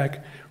and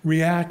Guvec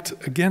react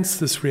against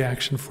this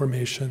reaction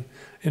formation.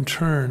 In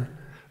turn,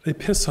 they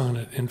piss on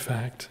it, in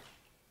fact.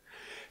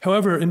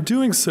 However, in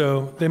doing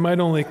so, they might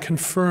only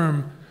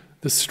confirm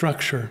the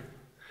structure.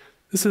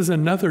 This is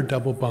another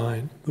double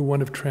bind, the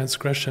one of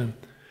transgression,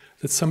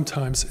 that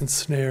sometimes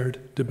ensnared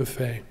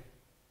Dubuffet.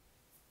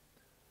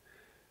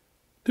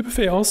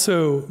 Dubuffet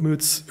also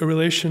moots a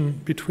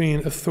relation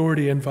between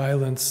authority and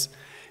violence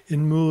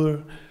in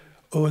Murs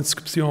aux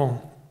Inscriptions,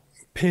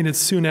 painted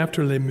soon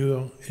after Les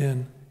Murs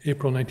in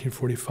April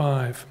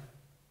 1945.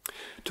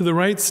 To the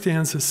right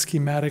stands a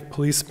schematic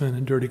policeman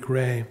in dirty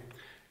gray.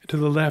 To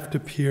the left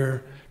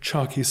appear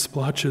chalky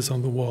splotches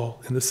on the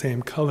wall in the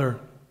same color,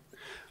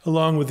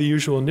 along with the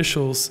usual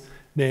initials,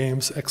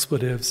 names,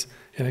 expletives,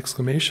 and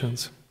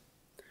exclamations.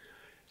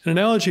 An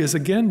analogy is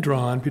again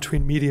drawn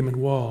between medium and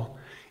wall,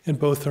 and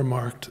both are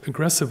marked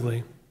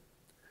aggressively.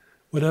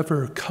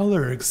 Whatever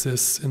color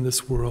exists in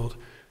this world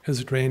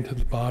has drained to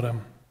the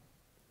bottom.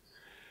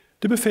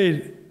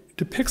 Dubuffet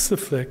depicts the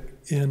flick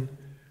in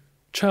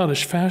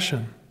childish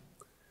fashion,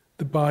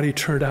 the body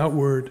turned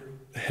outward,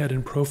 the head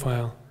in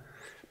profile,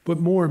 but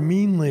more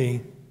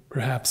meanly,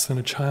 perhaps, than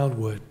a child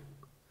would.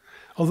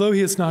 Although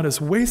he is not as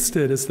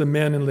wasted as the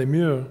men in Les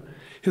Murs,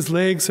 his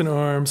legs and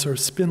arms are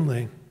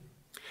spindly.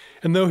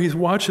 And though he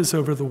watches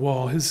over the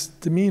wall, his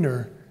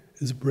demeanor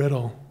is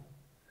brittle.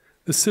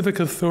 The civic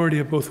authority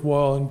of both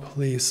wall and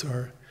police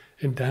are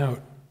in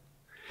doubt.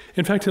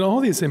 In fact, in all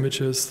these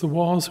images, the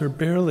walls are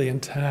barely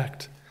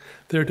intact.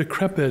 They're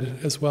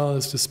decrepit as well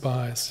as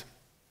despised.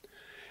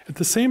 At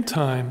the same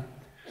time,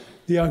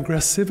 the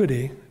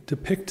aggressivity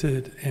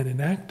depicted and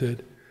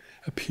enacted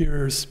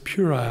appears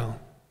puerile.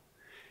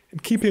 In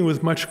keeping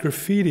with much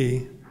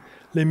graffiti,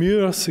 Les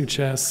Murs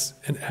suggests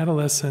an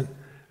adolescent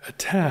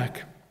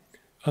attack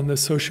on the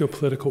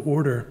socio-political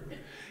order,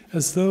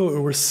 as though it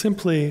were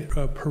simply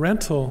a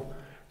parental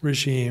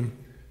regime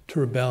to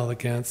rebel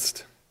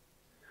against.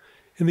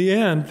 In the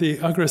end, the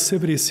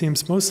aggressivity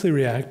seems mostly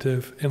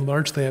reactive and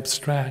largely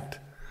abstract,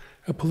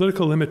 a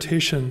political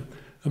limitation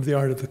of the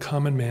art of the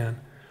common man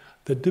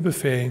that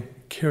Dubuffet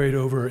carried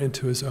over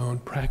into his own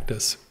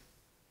practice.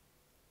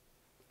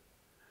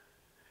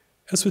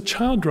 As with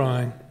child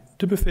drawing,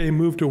 Dubuffet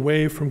moved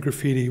away from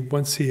graffiti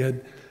once he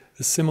had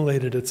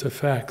assimilated its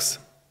effects.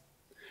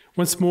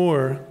 Once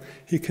more,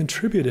 he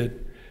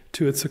contributed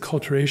to its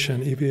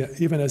acculturation,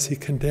 even as he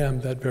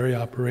condemned that very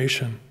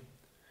operation.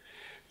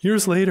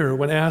 Years later,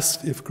 when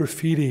asked if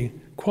graffiti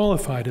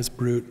qualified as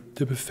brut,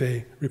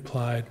 Dubuffet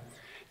replied,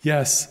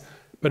 "Yes,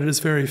 but it is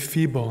very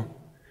feeble.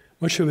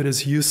 Much of it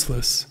is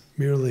useless,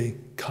 merely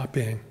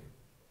copying."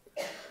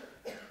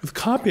 With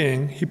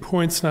copying, he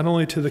points not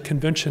only to the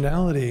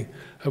conventionality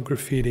of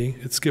graffiti,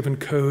 its given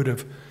code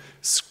of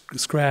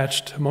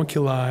scratched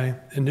homunculi,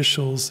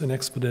 initials, and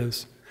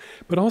expletives,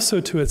 but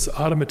also to its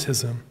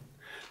automatism,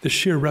 the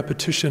sheer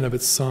repetition of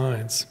its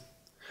signs.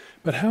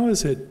 But how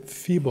is it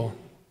feeble?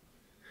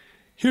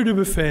 Here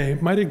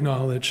Dubuffet might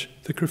acknowledge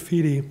that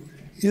graffiti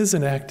is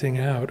an acting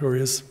out, or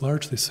is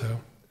largely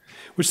so,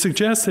 which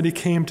suggests that he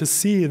came to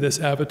see this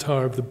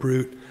avatar of the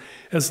brute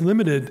as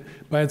limited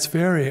by its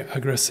very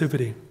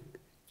aggressivity.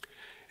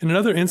 In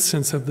another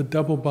instance of the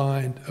double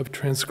bind of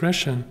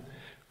transgression,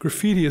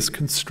 graffiti is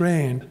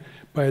constrained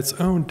by its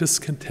own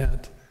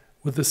discontent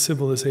with the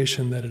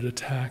civilization that it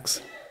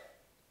attacks.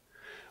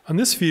 On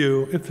this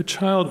view, if the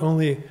child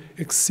only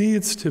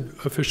accedes to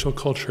official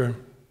culture,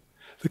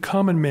 the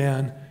common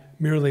man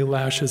merely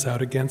lashes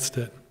out against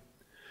it,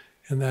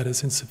 and that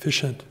is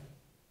insufficient.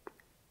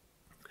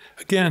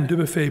 Again,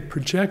 Dubuffet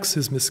projects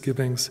his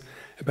misgivings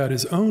about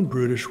his own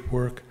brutish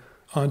work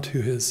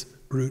onto his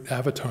brute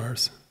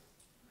avatars.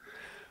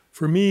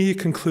 For me, he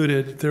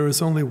concluded, there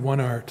is only one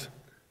art,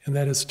 and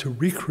that is to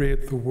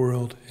recreate the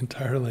world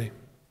entirely.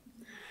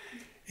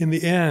 In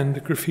the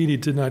end, graffiti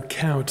did not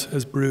count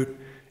as brut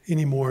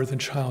any more than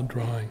child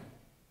drawing.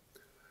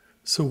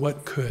 So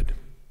what could?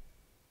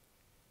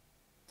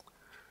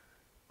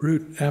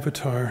 Brut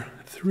Avatar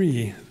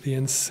 3, The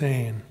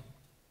Insane.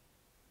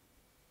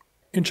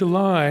 In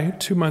July,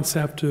 2 months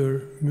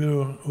after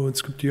Mur aux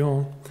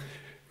Inscriptions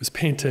was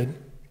painted,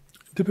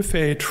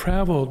 Dubuffet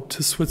traveled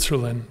to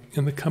Switzerland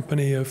in the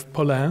company of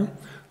Paulin,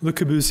 Le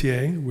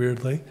Corbusier,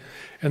 weirdly,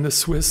 and the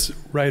Swiss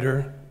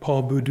writer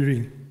Paul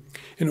Boudry,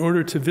 in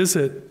order to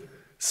visit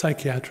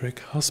psychiatric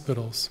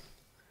hospitals.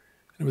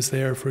 It was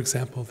there, for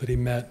example, that he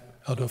met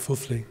Aldo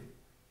Fufli.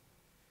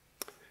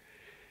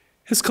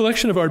 His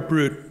collection of art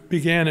brut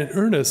began in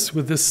earnest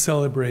with this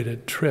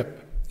celebrated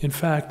trip. In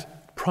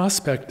fact,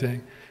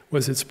 prospecting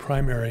was its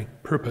primary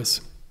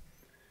purpose.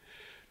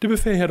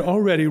 Dubuffet had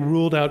already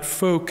ruled out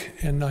folk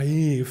and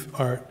naive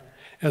art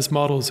as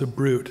models of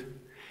brut.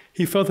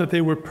 He felt that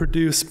they were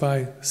produced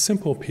by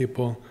simple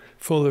people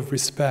full of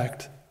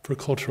respect for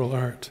cultural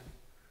art.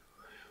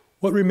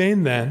 What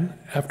remained then,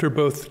 after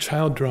both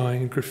child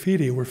drawing and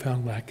graffiti were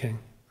found lacking,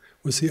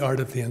 was the art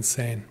of the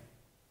insane.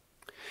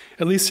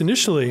 At least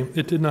initially,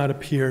 it did not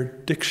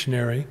appear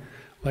dictionary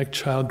like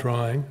child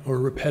drawing or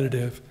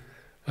repetitive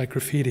like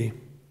graffiti.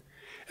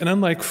 And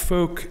unlike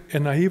folk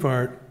and naive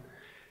art,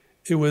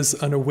 it was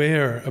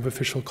unaware of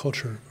official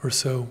culture, or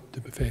so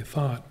Dubuffet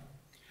thought.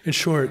 In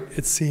short,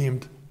 it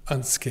seemed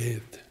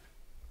unscathed.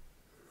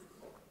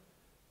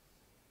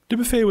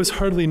 Dubuffet was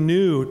hardly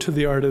new to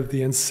the art of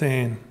the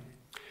insane.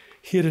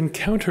 He had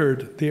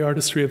encountered the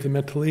artistry of the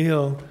mentally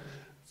ill,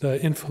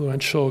 the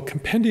influential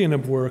compendium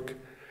of work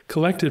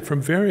collected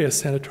from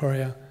various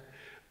sanatoria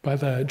by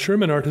the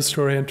German art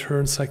historian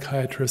turned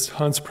psychiatrist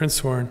Hans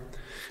Prinzhorn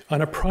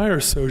on a prior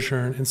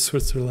sojourn in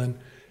Switzerland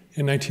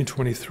in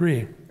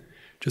 1923,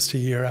 just a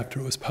year after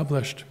it was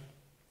published.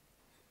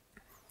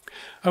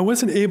 I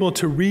wasn't able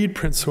to read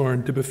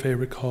Prinzhorn, Dubuffet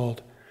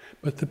recalled,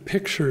 but the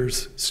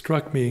pictures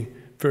struck me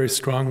very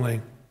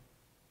strongly.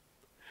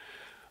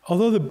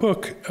 Although the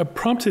book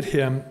prompted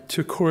him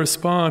to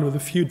correspond with a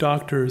few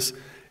doctors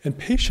and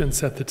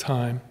patients at the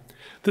time,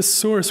 this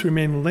source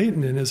remained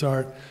latent in his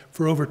art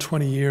for over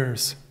 20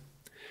 years.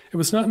 It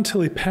was not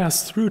until he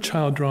passed through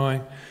child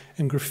drawing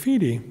and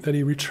graffiti that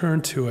he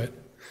returned to it,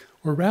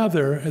 or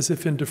rather, as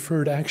if in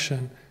deferred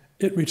action,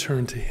 it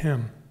returned to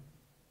him.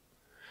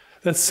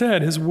 That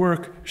said, his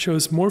work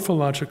shows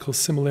morphological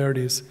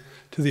similarities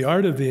to the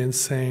art of the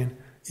insane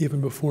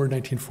even before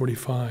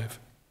 1945.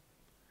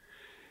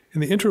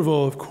 In the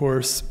interval, of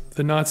course,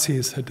 the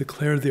Nazis had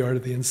declared the art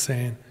of the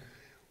insane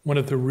one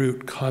of the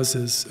root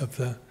causes of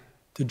the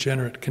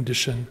degenerate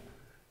condition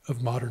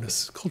of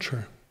modernist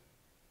culture.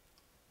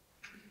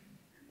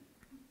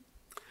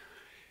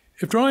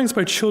 If drawings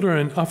by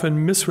children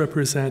often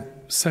misrepresent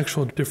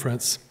sexual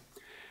difference,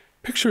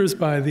 pictures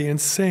by the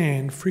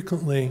insane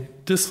frequently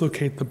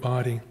dislocate the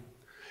body,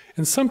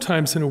 and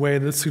sometimes in a way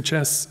that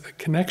suggests a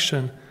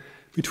connection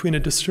between a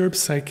disturbed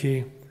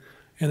psyche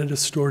and a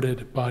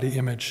distorted body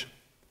image.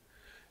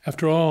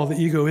 After all, the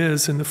ego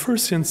is, in the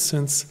first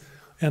instance,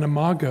 an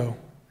imago.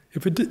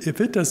 If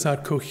it does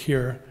not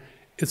cohere,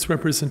 its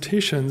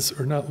representations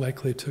are not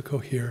likely to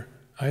cohere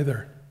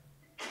either.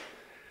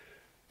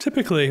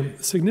 Typically,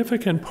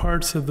 significant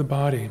parts of the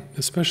body,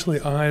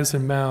 especially eyes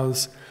and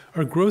mouths,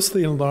 are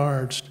grossly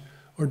enlarged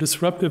or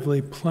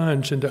disruptively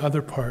plunge into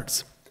other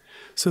parts,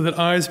 so that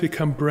eyes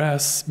become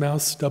breasts,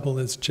 mouths double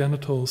as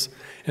genitals,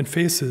 and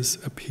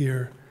faces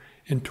appear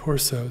in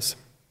torsos.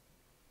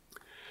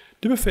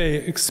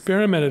 Dubuffet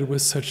experimented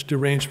with such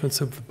derangements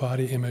of the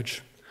body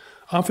image,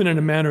 often in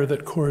a manner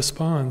that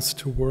corresponds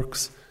to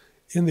works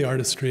in the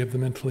artistry of the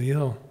mentally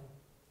ill.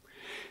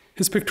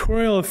 His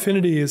pictorial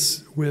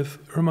affinities with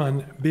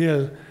Hermann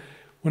Behl,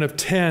 one of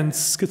 10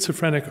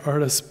 schizophrenic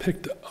artists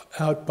picked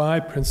out by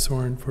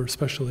Prinzhorn for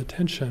special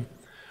attention,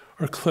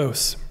 are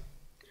close.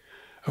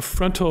 A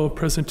frontal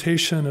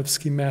presentation of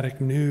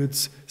schematic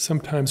nudes,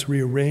 sometimes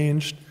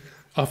rearranged,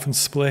 often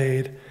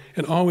splayed,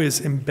 and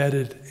always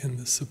embedded in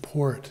the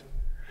support,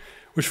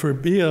 which for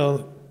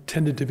Behl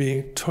tended to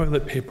be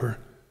toilet paper,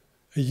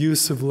 a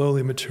use of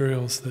lowly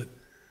materials that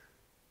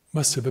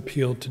must have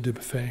appealed to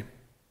Dubuffet.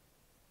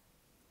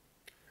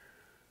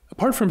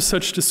 Apart from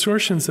such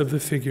distortions of the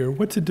figure,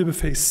 what did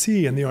Dubuffet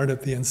see in the art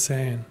of the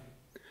insane?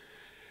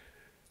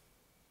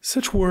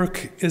 Such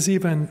work is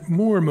even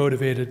more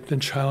motivated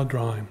than child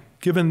drawing,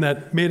 given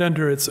that, made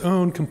under its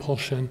own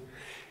compulsion,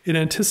 it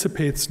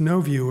anticipates no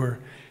viewer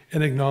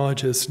and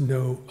acknowledges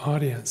no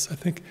audience. I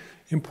think,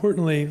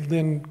 importantly,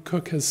 Lynn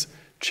Cook has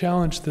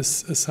challenged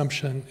this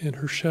assumption in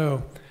her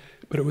show,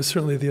 but it was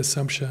certainly the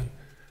assumption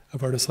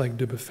of artists like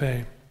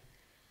Dubuffet.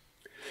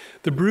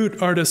 The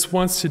brute artist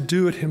wants to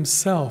do it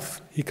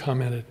himself, he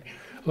commented,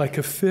 like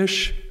a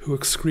fish who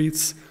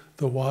excretes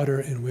the water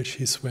in which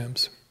he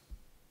swims.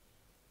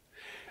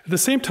 At the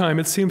same time,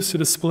 it seems to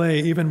display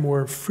even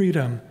more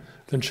freedom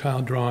than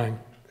child drawing,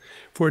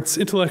 for its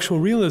intellectual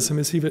realism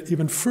is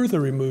even further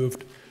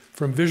removed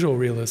from visual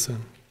realism,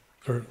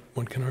 or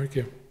one can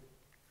argue.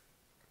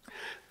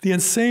 The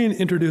insane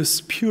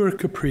introduced pure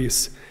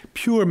caprice,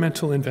 pure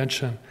mental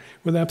invention,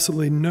 with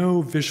absolutely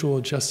no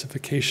visual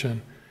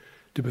justification,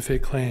 Dubuffet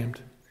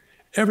claimed.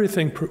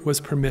 Everything was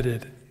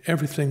permitted,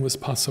 everything was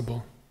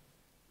possible.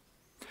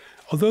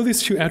 Although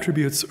these two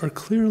attributes are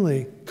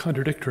clearly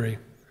contradictory,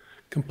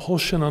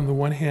 compulsion on the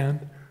one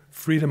hand,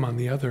 freedom on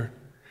the other,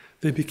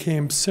 they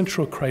became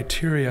central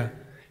criteria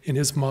in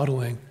his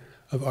modeling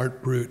of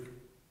art brut.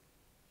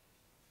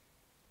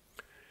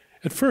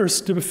 At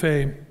first,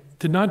 Dubuffet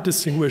did not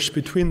distinguish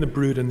between the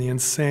brute and the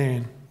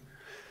insane.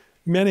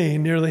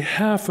 Nearly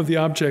half of the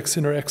objects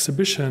in our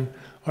exhibition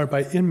are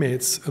by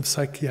inmates of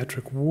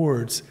psychiatric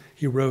wards,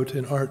 he wrote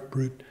in Art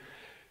Brut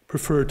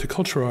Preferred to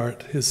Cultural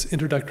Art, his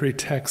introductory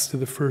text to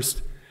the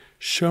first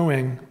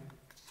showing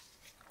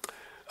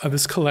of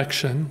his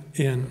collection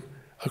in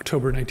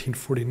October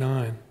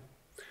 1949.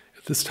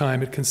 At this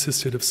time, it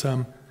consisted of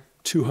some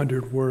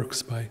 200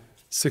 works by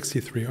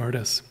 63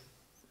 artists.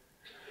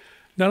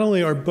 Not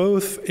only are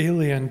both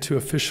alien to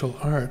official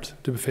art,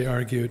 Dubuffet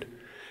argued,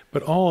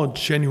 but all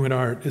genuine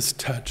art is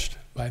touched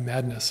by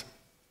madness.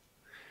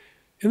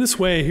 In this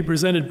way, he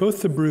presented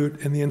both the brute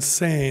and the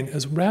insane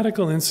as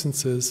radical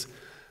instances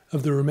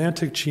of the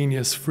romantic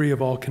genius free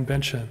of all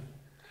convention.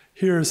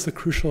 Here is the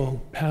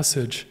crucial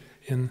passage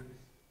in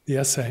the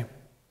essay.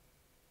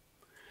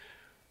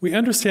 We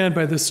understand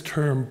by this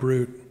term,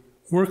 brute,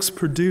 works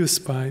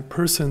produced by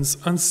persons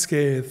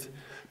unscathed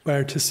by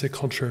artistic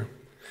culture,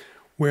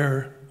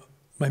 where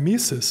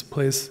mimesis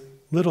plays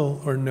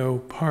little or no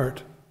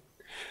part.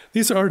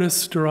 These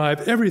artists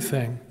derive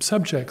everything,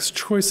 subjects,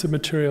 choice of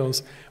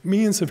materials,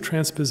 means of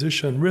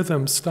transposition,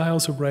 rhythms,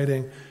 styles of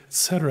writing,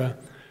 etc.,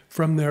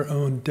 from their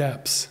own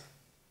depths,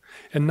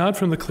 and not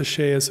from the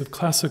cliches of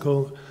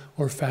classical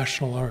or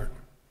fashionable art.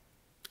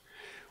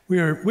 We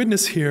are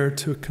witness here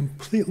to a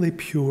completely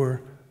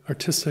pure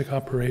artistic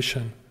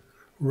operation,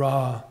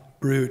 raw,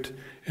 brute,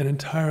 and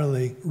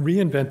entirely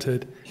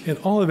reinvented in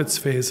all of its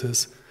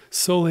phases,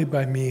 solely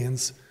by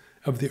means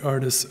of the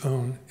artist's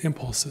own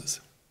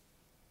impulses.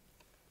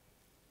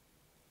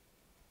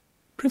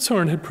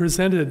 Princeton had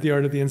presented the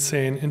art of the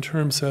insane in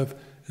terms of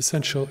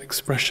essential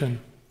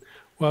expression,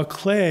 while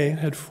Klee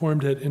had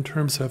formed it in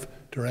terms of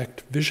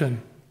direct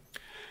vision.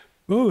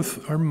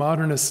 Both are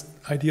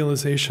modernist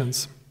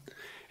idealizations,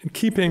 in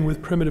keeping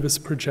with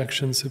primitivist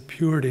projections of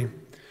purity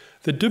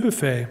that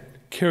Dubuffet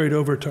carried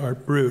over to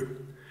art brut,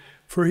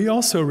 for he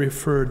also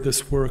referred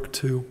this work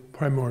to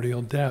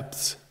primordial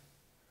depths.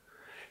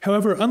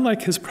 However,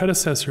 unlike his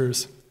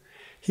predecessors,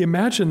 he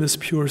imagined this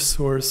pure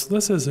source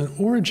less as an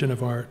origin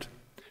of art,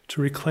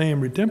 to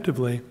reclaim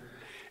redemptively,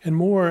 and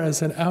more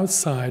as an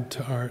outside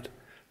to art,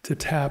 to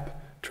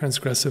tap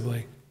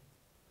transgressively.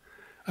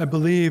 I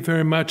believe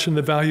very much in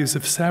the values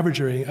of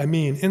savagery,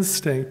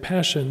 instinct,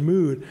 passion,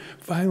 mood,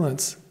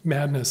 violence,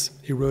 madness,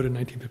 he wrote in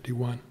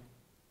 1951.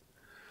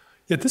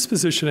 Yet this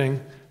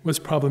positioning was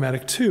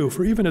problematic too,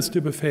 for even as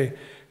Dubuffet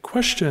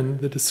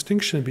questioned the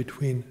distinction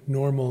between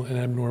normal and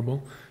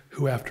abnormal,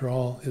 who after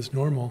all is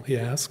normal, he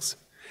asks,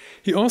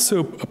 he also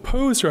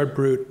opposed art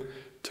brut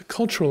to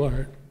cultural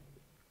art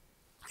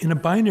in a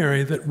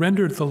binary that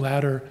rendered the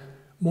latter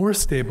more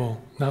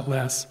stable, not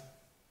less.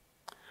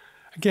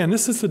 Again,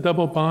 this is the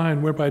double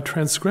bind whereby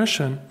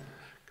transgression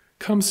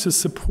comes to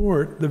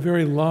support the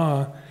very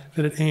law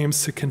that it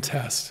aims to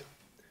contest.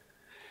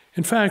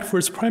 In fact, for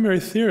its primary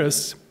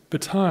theorist,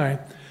 Bataille,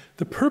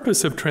 the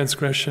purpose of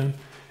transgression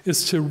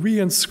is to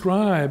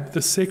reinscribe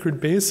the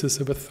sacred basis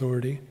of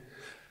authority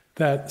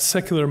that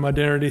secular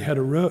modernity had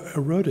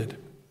eroded,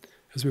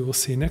 as we will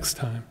see next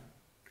time.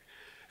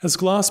 As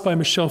glossed by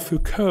Michel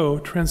Foucault,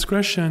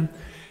 transgression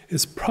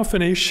is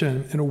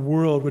profanation in a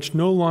world which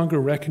no longer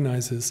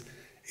recognizes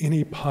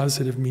any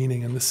positive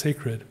meaning in the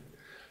sacred.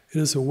 It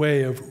is a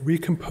way of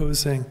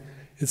recomposing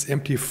its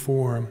empty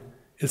form,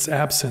 its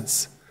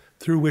absence,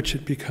 through which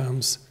it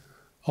becomes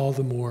all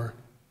the more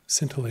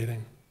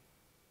scintillating.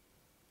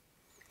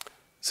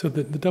 So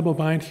the double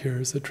bind here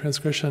is that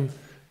transgression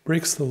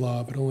breaks the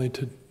law, but only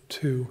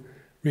to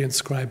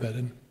reinscribe it.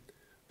 And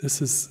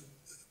this is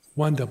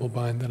one double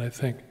bind that I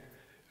think,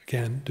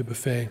 again,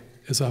 Dubuffet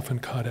is often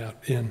caught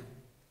out in.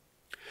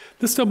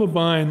 This double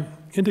bind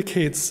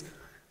indicates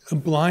a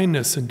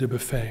blindness in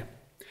Dubuffet,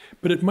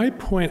 but it might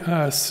point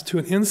us to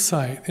an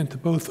insight into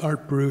both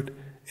art brut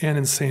and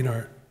insane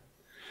art.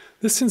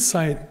 This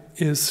insight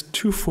is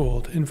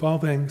twofold,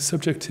 involving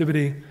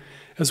subjectivity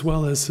as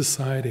well as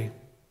society.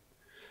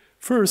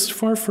 First,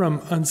 far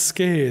from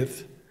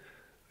unscathed,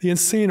 the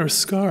insane are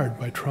scarred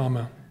by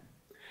trauma.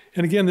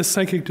 And again, this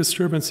psychic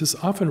disturbance is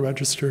often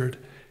registered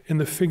in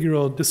the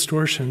figural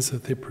distortions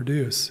that they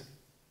produce.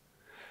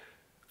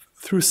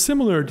 Through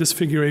similar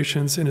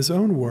disfigurations in his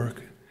own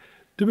work,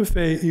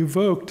 Dubuffet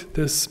evoked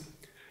this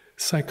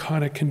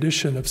psychotic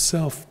condition of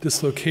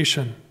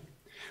self-dislocation,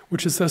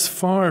 which is thus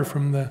far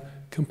from the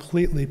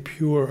completely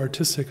pure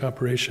artistic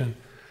operation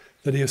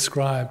that he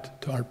ascribed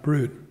to art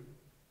brut.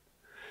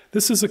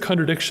 This is a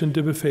contradiction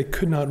Dubuffet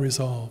could not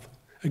resolve.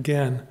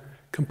 Again,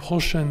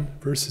 compulsion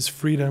versus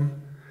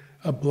freedom,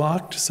 a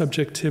blocked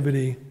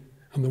subjectivity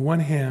on the one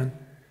hand,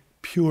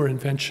 pure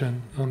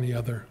invention on the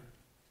other.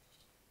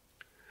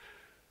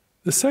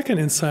 The second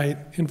insight,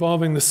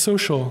 involving the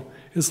social,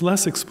 is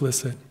less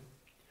explicit.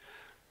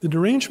 The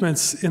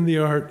derangements in the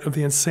art of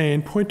the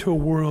insane point to a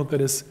world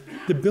that is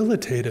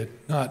debilitated,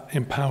 not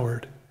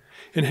empowered,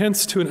 and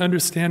hence to an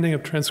understanding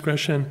of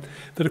transgression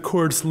that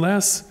accords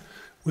less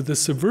with the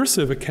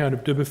subversive account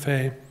of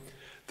Dubuffet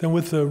than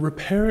with the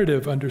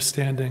reparative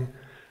understanding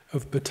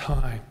of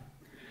Bataille.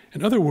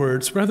 In other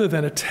words, rather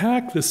than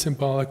attack the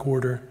symbolic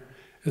order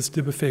as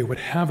Dubuffet would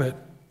have it,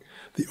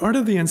 the art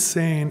of the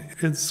insane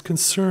is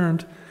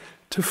concerned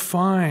to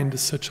find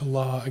such a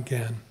law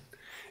again,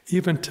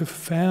 even to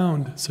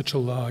found such a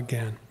law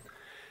again,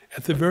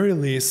 at the very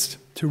least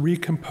to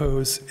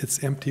recompose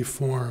its empty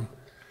form,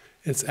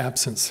 its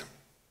absence.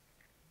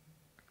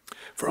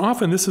 For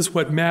often this is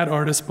what mad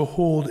artists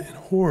behold in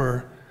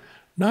horror,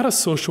 not a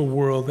social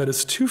world that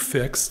is too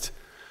fixed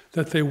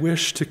that they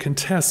wish to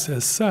contest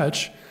as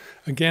such,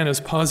 again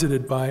as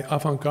posited by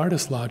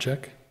avant-gardist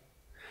logic,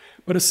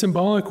 but a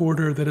symbolic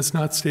order that is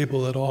not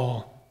stable at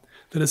all,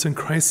 that is in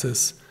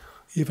crisis,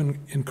 even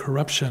in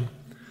corruption,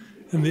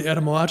 in the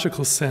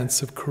etymological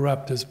sense of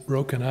corrupt as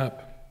broken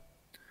up.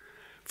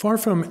 Far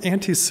from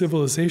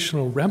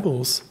anti-civilizational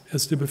rebels,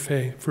 as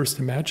Dubuffet first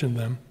imagined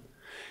them,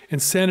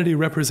 insanity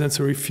represents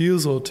a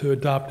refusal to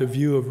adopt a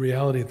view of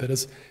reality that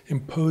is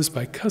imposed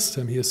by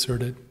custom, he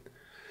asserted.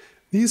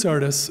 These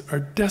artists are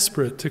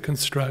desperate to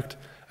construct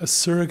a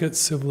surrogate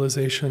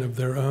civilization of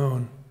their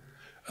own,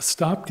 a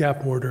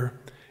stopgap order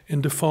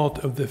in default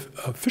of the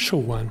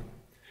official one,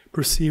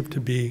 perceived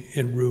to be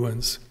in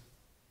ruins.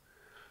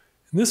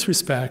 In this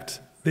respect,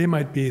 they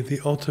might be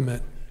the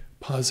ultimate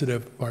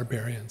positive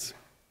barbarians.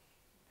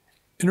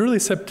 In early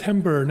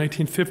September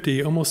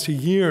 1950, almost a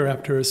year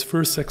after his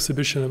first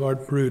exhibition of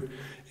Art Brut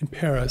in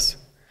Paris,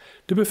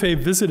 Dubuffet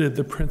visited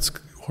the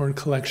Prinzhorn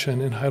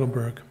collection in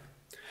Heidelberg.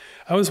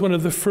 I was one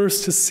of the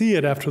first to see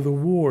it after the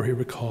war, he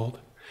recalled.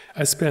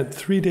 I spent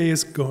 3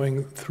 days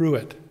going through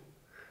it.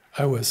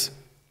 I was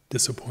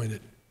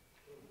disappointed.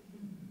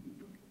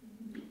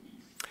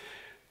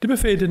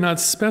 Dubuffet did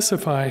not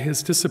specify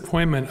his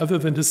disappointment other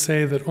than to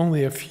say that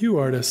only a few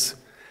artists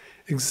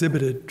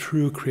exhibited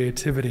true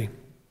creativity.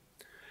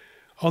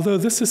 Although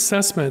this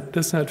assessment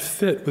does not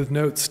fit with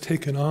notes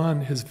taken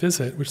on his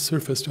visit, which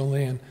surfaced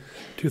only in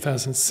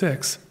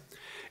 2006,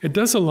 it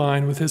does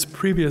align with his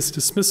previous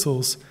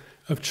dismissals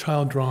of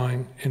child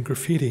drawing and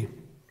graffiti.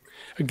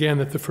 Again,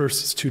 that the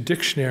first is too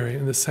dictionary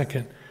and the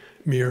second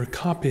mere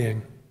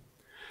copying.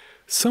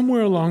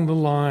 Somewhere along the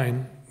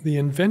line, the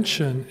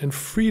invention and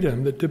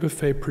freedom that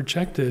Dubuffet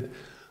projected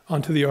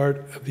onto the art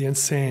of the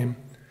insane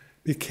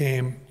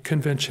became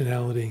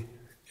conventionality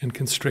and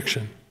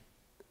constriction.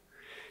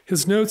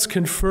 His notes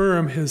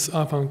confirm his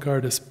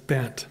avant-gardist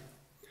bent.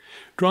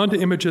 Drawn to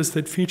images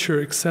that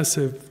feature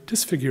excessive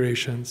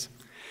disfigurations,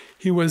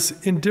 he was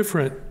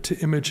indifferent to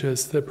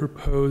images that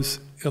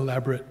propose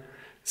elaborate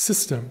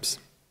systems.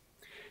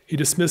 He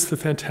dismissed the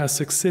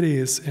fantastic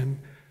cities and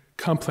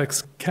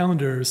complex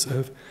calendars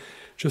of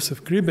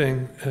Joseph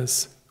Griebing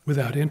as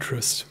without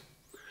interest.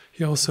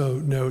 He also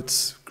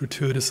notes,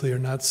 gratuitously or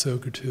not so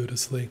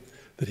gratuitously,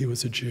 that he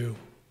was a Jew.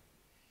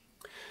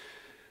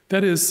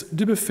 That is,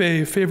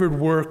 Dubuffet favored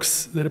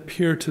works that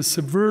appear to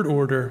subvert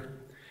order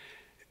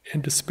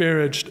and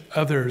disparaged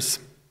others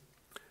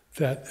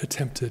that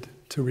attempted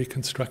to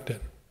reconstruct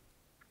it.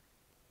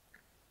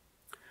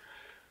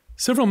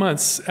 Several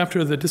months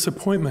after the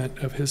disappointment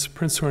of his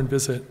Princeton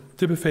visit,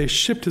 Dubuffet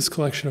shipped his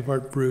collection of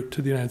Art Brut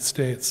to the United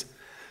States,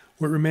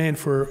 where it remained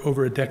for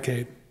over a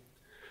decade.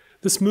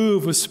 This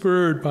move was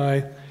spurred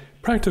by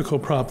practical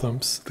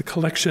problems. The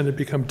collection had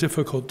become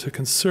difficult to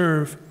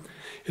conserve.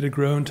 It had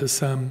grown to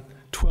some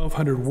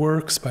 1,200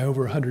 works by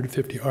over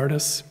 150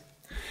 artists.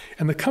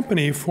 And the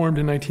company, formed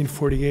in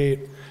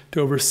 1948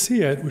 to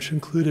oversee it, which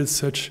included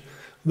such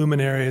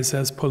luminaries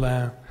as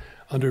Paulin,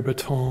 André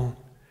Breton,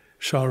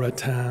 Charles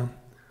Ratin,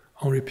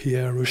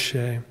 Henri-Pierre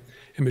Rouchet,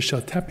 and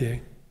Michel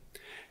Tapier,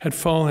 had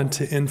fallen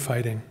to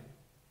infighting.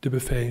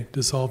 Dubuffet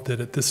dissolved it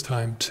at this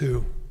time,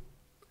 too.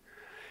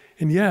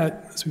 And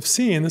yet, as we've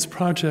seen, this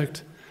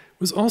project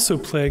was also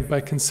plagued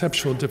by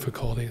conceptual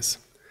difficulties,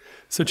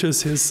 such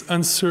as his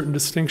uncertain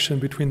distinction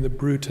between the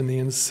brute and the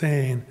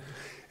insane,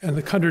 and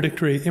the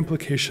contradictory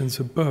implications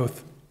of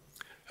both.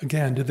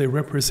 Again, did they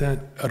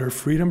represent utter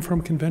freedom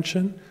from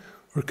convention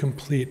or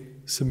complete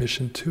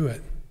submission to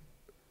it?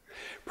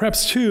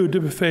 Perhaps, too,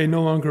 Dubuffet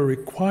no longer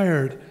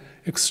required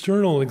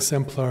external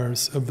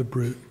exemplars of the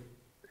brute.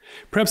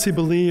 Perhaps he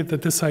believed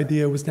that this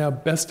idea was now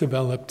best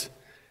developed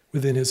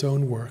within his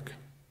own work.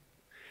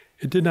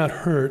 It did not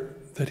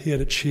hurt that he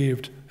had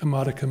achieved a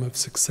modicum of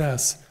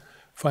success,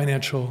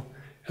 financial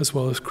as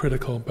well as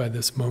critical, by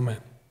this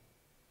moment.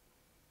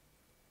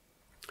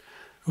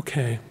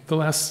 Okay, the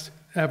last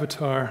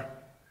avatar,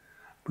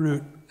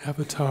 Brut,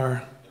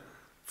 Avatar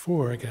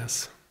 4, I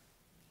guess.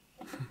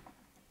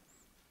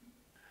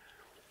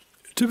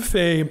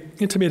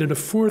 Dubuffet intimated a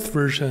fourth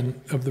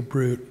version of the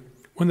brute,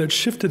 one that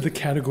shifted the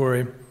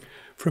category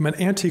from an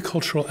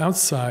anti-cultural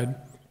outside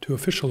to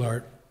official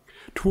art,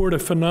 toward a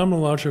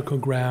phenomenological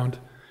ground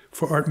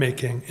for art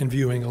making and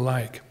viewing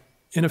alike.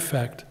 In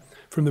effect,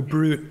 from the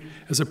brut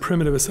as a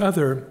primitivist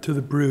other to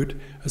the brut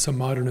as a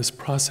modernist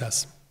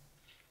process.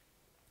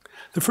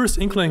 The first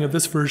inkling of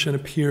this version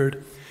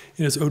appeared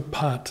in his haute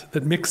pâte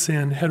that mix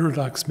in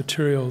heterodox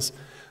materials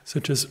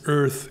such as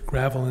earth,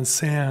 gravel, and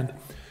sand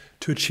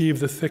to achieve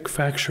the thick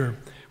facture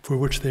for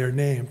which they are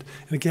named.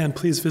 And again,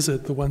 please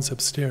visit the ones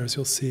upstairs.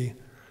 You'll see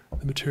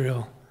the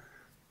material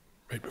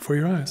right before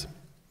your eyes.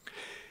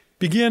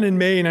 Begin in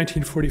May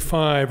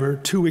 1945, or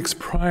 2 weeks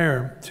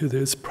prior to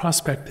this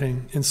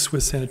prospecting in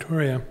Swiss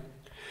Anatolia.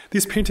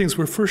 These paintings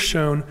were first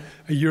shown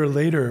a year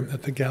later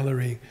at the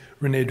Gallery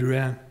René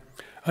Drouin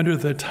under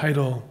the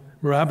title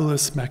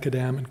Mirabilis,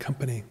 Macadam and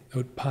Company,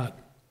 haute pâte.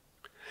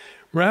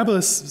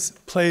 Mirabilis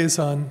plays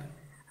on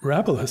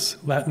mirabilis,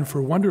 Latin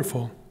for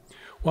wonderful,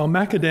 while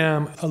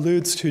Macadam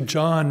alludes to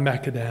John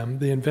Macadam,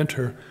 the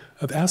inventor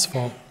of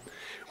asphalt,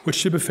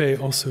 which Dubuffet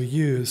also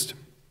used.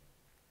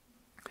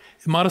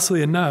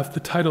 Immodestly enough, the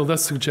title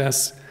thus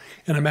suggests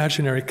an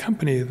imaginary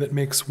company that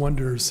makes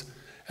wonders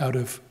out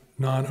of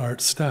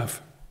non-art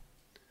stuff.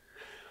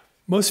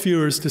 Most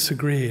viewers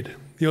disagreed.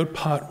 The haute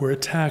pâte were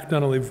attacked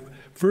not only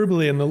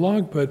verbally in the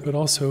logbook, but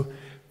also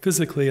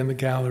physically in the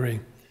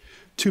gallery.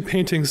 2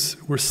 paintings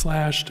were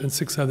slashed and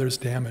 6 others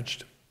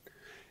damaged.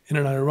 In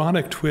an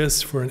ironic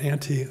twist for an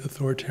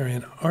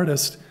anti-authoritarian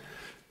artist,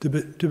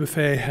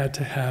 Dubuffet had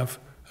to have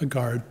a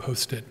guard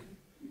posted.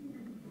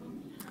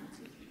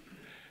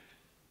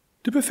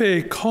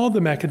 Dubuffet called the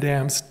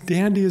macadams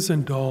dandies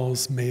and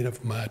dolls made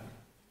of mud.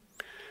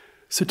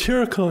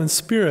 Satirical in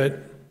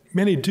spirit,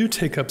 many do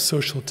take up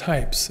social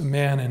types, a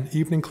man in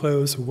evening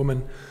clothes, a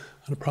woman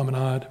on a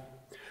promenade,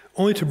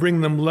 only to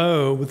bring them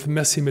low with the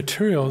messy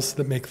materials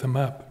that make them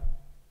up.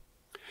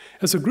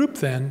 As a group,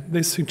 then,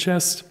 they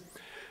suggest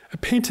a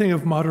painting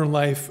of modern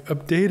life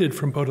updated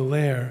from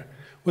Baudelaire,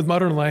 with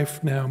modern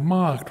life now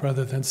mocked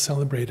rather than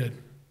celebrated.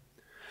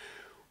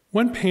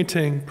 One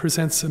painting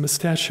presents a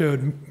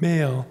mustachioed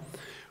male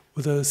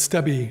with a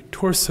stubby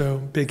torso,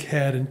 big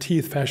head, and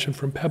teeth fashioned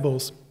from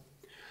pebbles.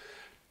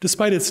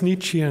 Despite its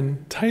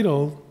Nietzschean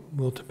title,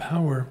 Will to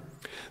Power,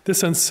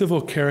 this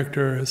uncivil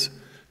character, as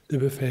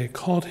Dubuffet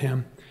called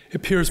him,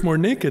 appears more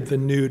naked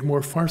than nude,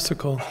 more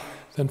farcical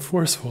than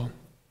forceful.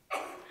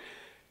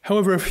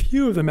 However, a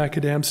few of the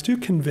macadams do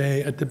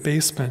convey a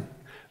debasement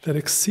that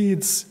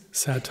exceeds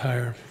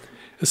satire,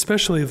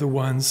 especially the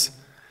ones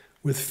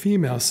with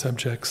female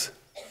subjects,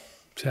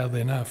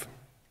 sadly enough.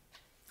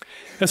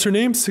 As her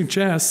name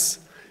suggests,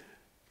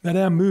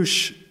 Madame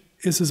Mouche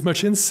is as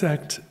much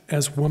insect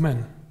as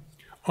woman.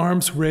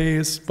 Arms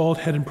raised, bald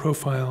head in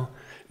profile,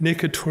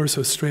 naked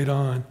torso straight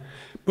on.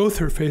 Both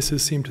her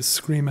faces seem to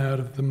scream out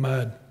of the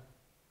mud.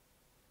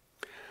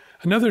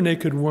 Another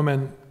naked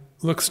woman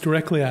looks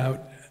directly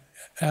out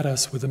at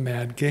us with a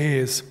mad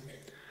gaze.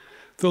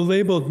 Though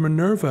labeled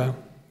Minerva,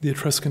 the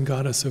Etruscan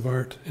goddess of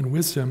art and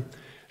wisdom,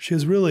 she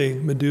is really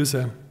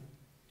Medusa.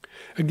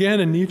 Again,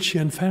 in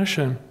Nietzschean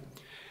fashion,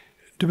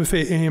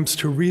 Dubuffet aims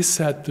to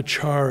reset the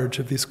charge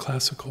of these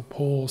classical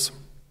poles.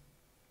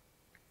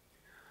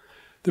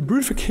 The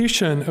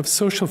brutification of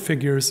social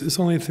figures is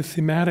only the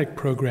thematic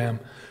program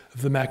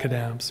of the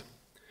macadams.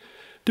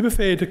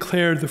 Dubuffet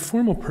declared the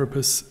formal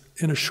purpose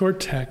in a short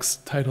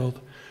text titled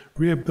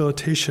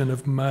Rehabilitation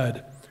of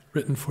Mud,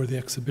 written for the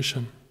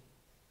exhibition.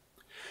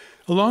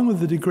 Along with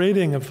the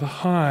degrading of the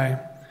high,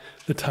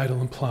 the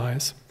title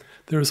implies,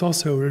 there is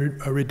also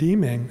a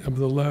redeeming of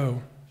the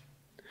low.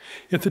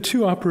 Yet the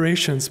two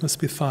operations must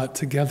be thought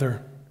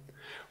together,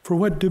 for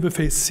what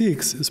Dubuffet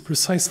seeks is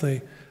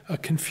precisely a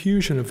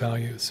confusion of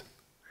values.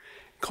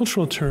 In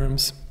cultural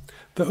terms,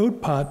 the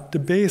haute pâte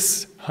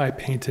debase high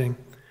painting,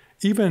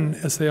 even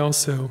as they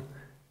also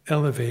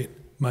elevate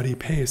muddy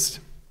paste.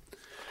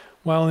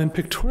 While in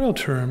pictorial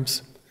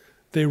terms,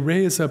 they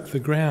raise up the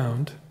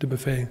ground,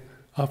 Dubuffet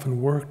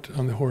often worked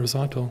on the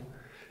horizontal,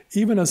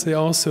 even as they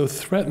also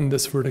threaten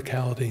this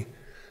verticality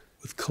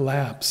with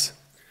collapse.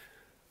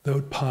 The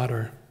haute pâte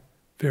are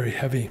very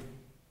heavy.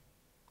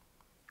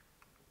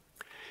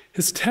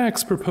 His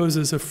text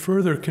proposes a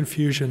further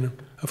confusion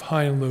of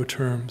high and low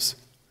terms.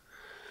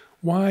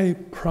 Why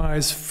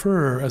prize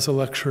fur as a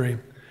luxury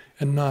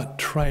and not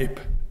tripe,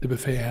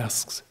 Dubuffet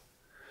asks.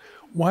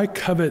 Why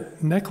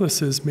covet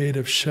necklaces made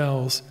of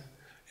shells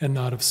and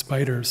not of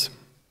spiders?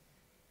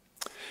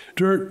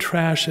 Dirt,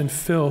 trash, and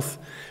filth,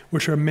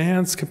 which are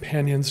man's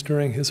companions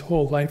during his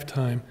whole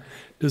lifetime,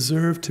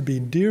 deserve to be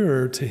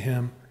dearer to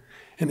him,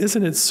 and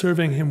isn't it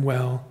serving him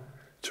well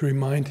to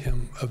remind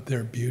him of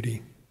their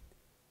beauty?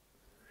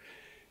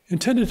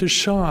 Intended to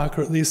shock,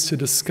 or at least to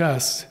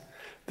disgust,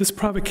 this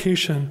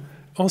provocation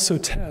also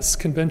tests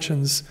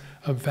conventions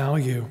of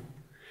value,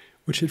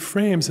 which it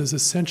frames as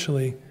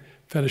essentially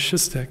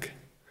fetishistic,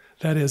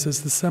 that is,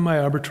 as the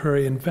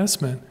semi-arbitrary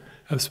investment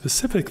of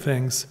specific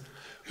things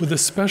with a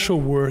special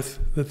worth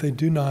that they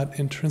do not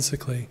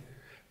intrinsically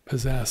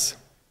possess.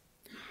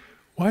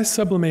 Why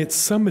sublimate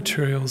some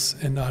materials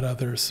and not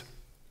others?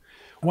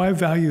 Why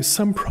value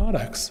some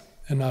products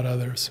and not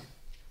others?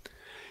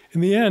 In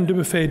the end,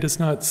 Dubuffet does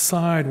not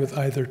side with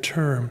either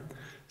term,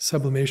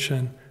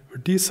 sublimation or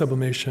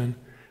desublimation,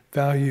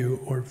 value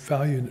or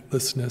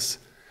valuelessness.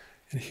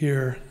 And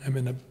here I'm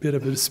in a bit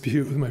of a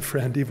dispute with my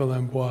friend Yves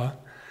Lambois.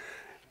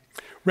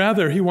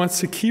 Rather, he wants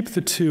to keep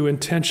the two in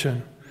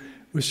tension,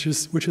 which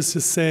is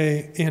to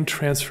say, in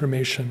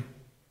transformation.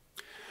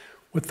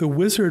 What the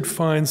wizard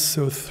finds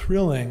so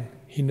thrilling,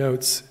 he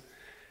notes,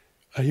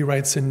 he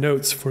writes in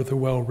Notes for the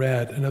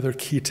Well-Read, another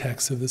key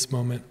text of this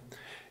moment,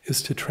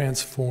 is to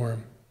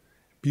transform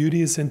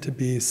beauties into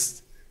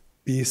beasts,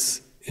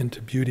 beasts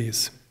into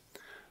beauties.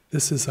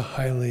 This is a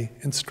highly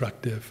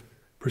instructive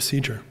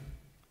procedure.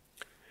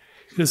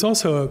 It is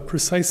also a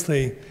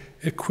precisely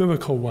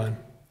equivocal one.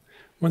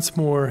 Once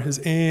more,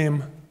 his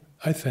aim,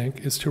 I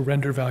think, is to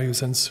render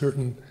values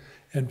uncertain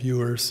and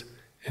viewers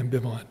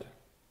ambivalent.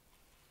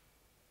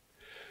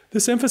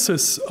 This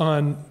emphasis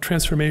on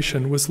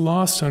transformation was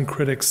lost on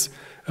critics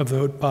of the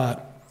haute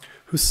botte,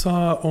 who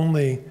saw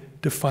only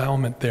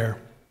defilement there.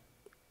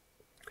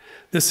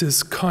 This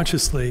is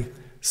consciously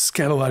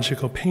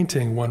scatological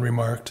painting, one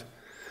remarked,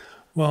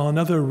 while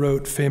another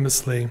wrote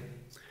famously,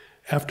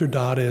 after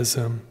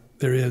Dadaism,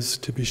 there is,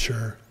 to be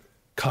sure,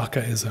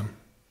 Kafkaism.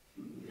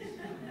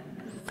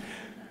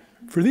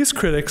 For these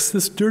critics,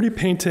 this dirty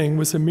painting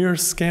was a mere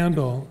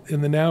scandal in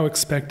the now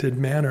expected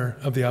manner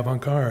of the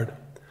avant-garde,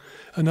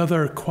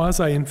 another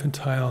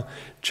quasi-infantile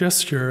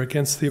gesture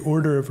against the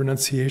order of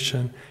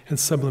renunciation and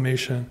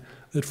sublimation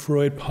that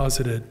Freud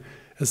posited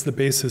as the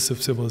basis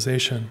of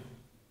civilization.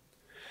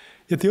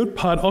 Yet the haute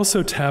botte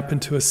also tap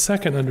into a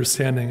second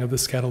understanding of the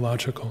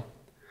scatological.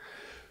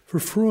 For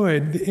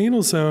Freud, the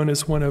anal zone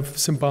is one of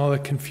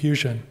symbolic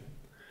confusion.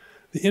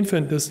 The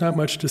infant does not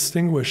much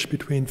distinguish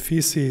between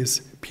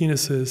feces,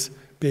 penises,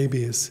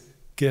 babies,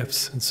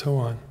 gifts, and so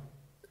on.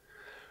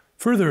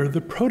 Further, the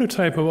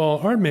prototype of all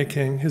art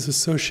making, his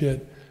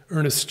associate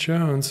Ernest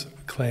Jones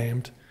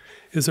claimed,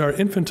 is our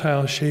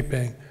infantile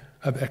shaping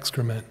of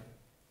excrement.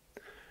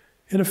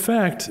 In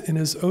effect, in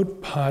his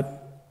haute botte,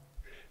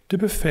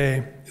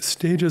 Dubuffet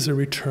stages a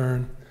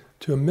return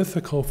to a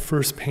mythical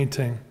first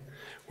painting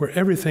where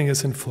everything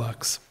is in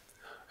flux,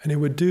 and he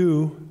would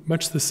do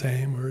much the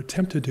same, or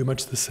attempt to do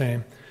much the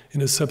same, in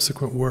his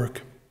subsequent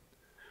work.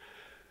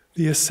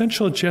 The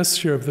essential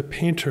gesture of the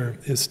painter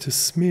is to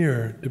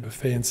smear,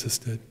 Dubuffet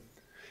insisted.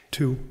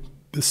 To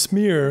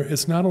besmear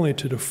is not only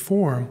to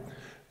deform,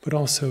 but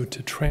also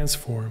to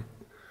transform.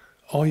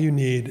 All you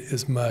need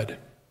is mud.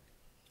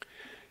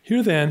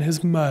 Here then,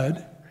 his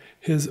mud,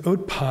 his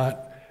haute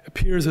botte,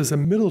 appears as a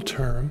middle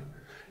term,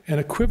 an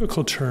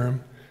equivocal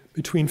term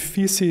between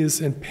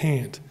feces and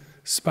paint,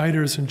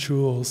 spiders and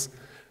jewels,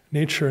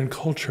 nature and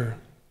culture.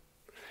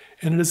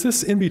 And it is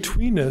this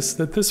in-betweenness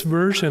that this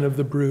version of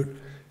the brut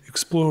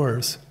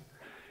explores.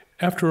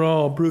 After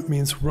all, brut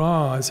means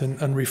raw as in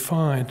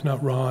unrefined,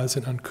 not raw as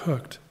in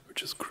uncooked,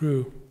 which is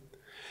cru.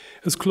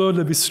 As Claude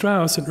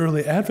Lévi-Strauss, an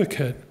early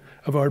advocate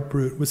of art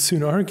brut, would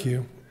soon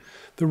argue,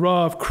 the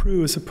raw of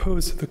cru is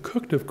opposed to the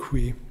cooked of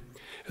cuit,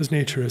 as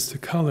nature is to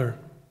color.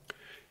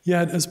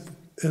 Yet,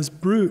 as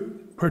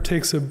brut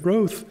partakes of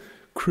both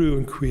cru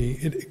and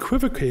cuit, it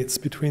equivocates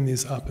between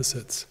these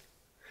opposites.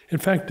 In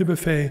fact,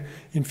 Dubuffet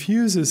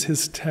infuses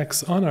his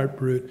texts on art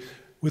brut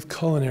with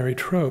culinary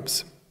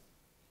tropes.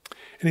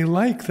 And he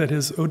liked that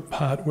his haute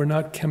botte were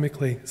not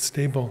chemically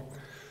stable,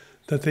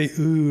 that they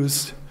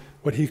oozed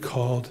what he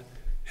called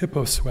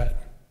hippo-sweat.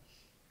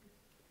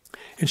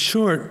 In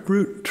short,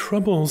 brut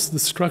troubles the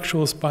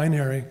structuralist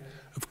binary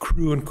of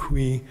cru and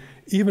cuit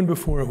even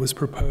before it was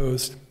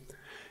proposed.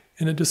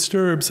 And it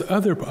disturbs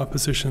other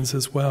oppositions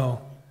as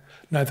well,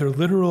 neither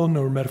literal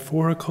nor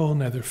metaphorical,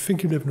 neither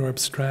figurative nor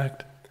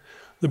abstract.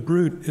 The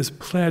brut is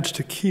pledged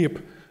to keep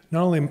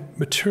not only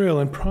material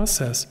and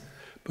process,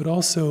 but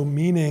also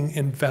meaning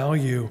and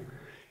value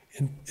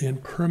in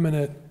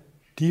permanent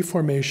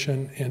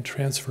deformation and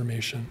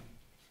transformation.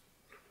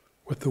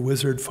 What the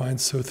wizard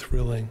finds so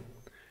thrilling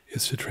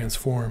is to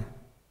transform.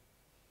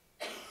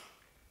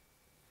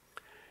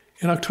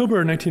 In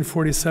October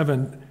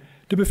 1947,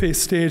 Dubuffet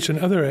staged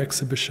another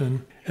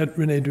exhibition at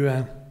René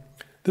Douin,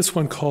 this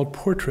one called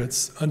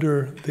Portraits,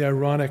 under the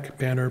ironic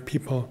banner,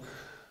 "People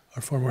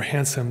are far more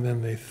handsome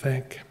than they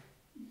think."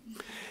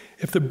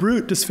 If the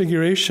brut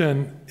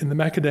disfiguration in the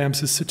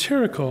macadams is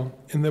satirical,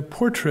 in the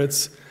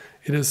portraits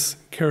it is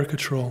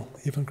caricatural,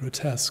 even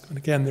grotesque. And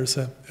again, there's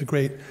a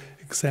great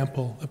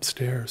example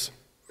upstairs.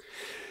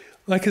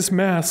 Like his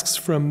masks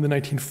from the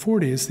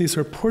 1940s, these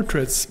are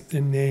portraits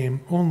in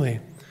name only.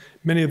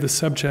 Many of the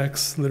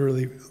subjects,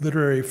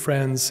 literary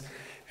friends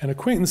and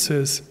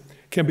acquaintances,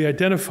 can be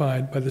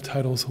identified by the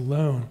titles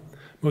alone,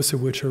 most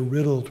of which are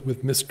riddled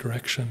with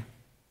misdirection.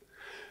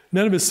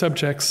 None of his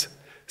subjects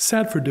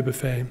sat for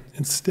Dubuffet.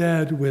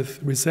 Instead,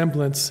 with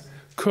resemblance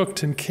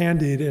cooked and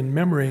candied in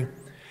memory,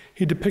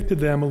 he depicted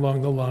them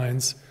along the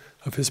lines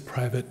of his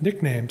private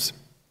nicknames.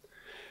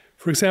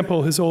 For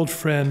example, his old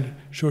friend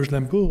Georges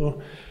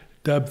Limbourg,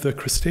 dubbed the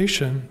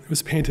crustacean,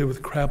 was painted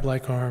with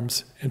crab-like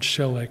arms and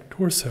shell-like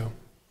torso.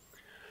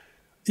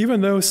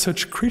 Even though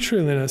such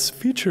creatureliness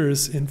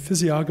features in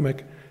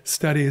physiognomic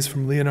studies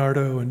from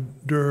Leonardo and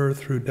Durer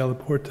through Della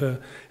Porta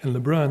and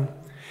Lebrun,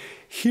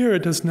 here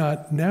it does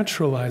not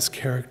naturalize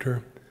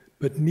character,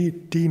 but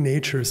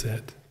denatures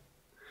it.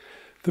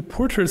 The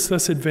portraits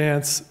thus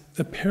advance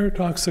a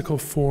paradoxical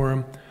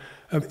form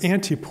of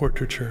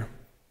anti-portraiture.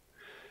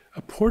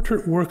 A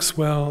portrait works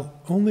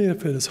well only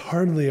if it is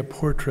hardly a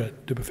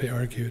portrait, Dubuffet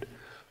argued,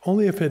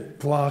 only if it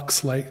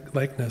blocks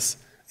likeness,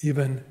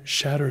 even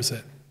shatters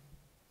it.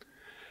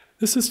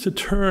 This is to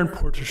turn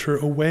portraiture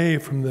away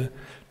from the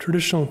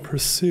traditional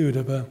pursuit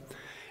of an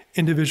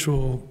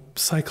individual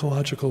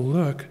psychological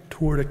look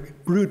toward a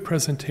brute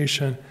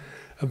presentation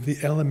of the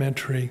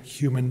elementary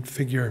human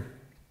figure.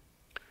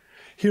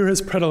 Here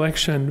his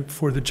predilection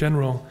for the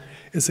general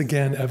is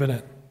again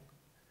evident.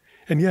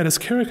 And yet, as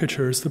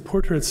caricatures, the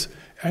portraits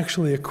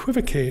actually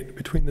equivocate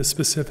between the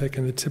specific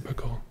and the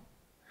typical.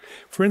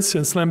 For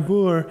instance,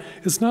 Lambour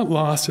is not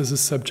lost as a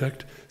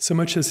subject so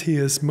much as he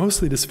is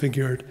mostly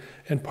disfigured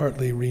and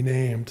partly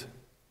renamed.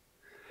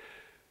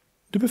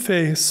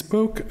 Dubuffet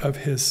spoke of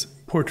his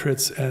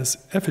portraits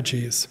as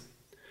effigies,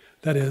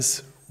 that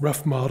is,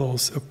 rough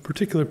models of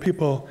particular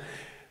people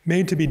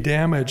made to be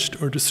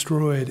damaged or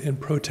destroyed in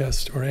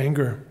protest or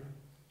anger.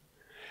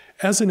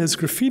 As in his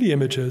graffiti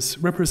images,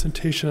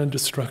 representation and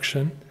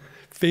destruction,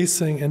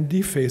 facing and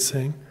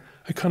defacing,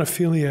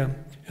 iconophilia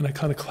and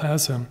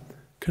iconoclasm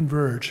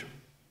converge.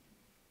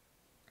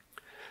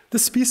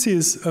 This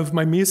species of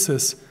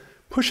mimesis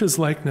pushes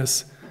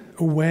likeness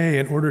away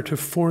in order to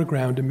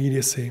foreground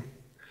immediacy.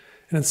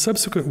 And in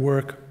subsequent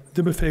work,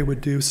 Dubuffet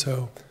would do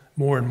so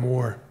more and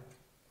more.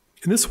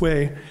 In this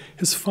way,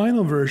 his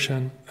final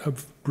version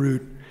of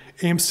Brut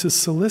aims to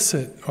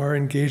solicit our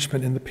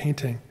engagement in the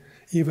painting,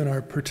 even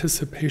our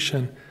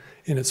participation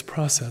in its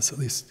process, at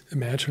least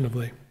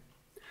imaginatively.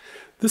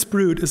 This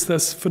Brut is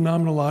thus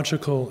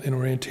phenomenological in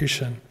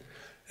orientation,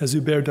 as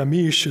Hubert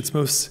Damisch, its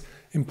most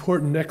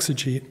important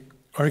exegete,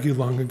 argued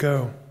long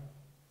ago.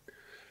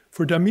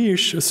 For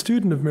Damisch, a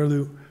student of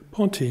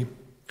Merleau-Ponty,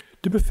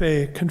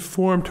 Dubuffet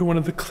conformed to one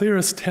of the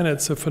clearest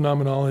tenets of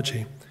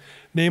phenomenology,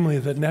 namely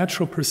that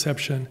natural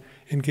perception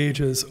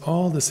engages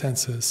all the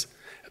senses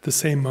at the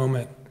same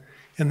moment,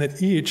 and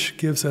that each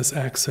gives us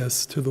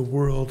access to the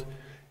world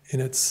in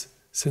its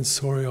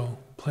sensorial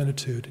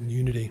plenitude and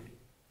unity.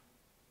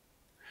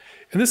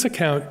 In this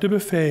account,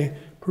 Dubuffet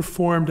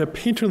performed a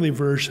painterly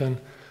version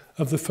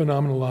of the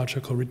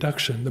phenomenological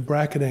reduction, the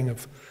bracketing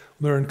of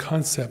learned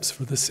concepts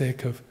for the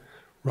sake of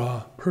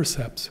raw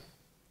percepts.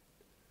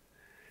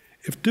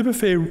 If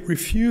Dubuffet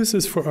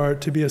refuses for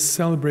art to be a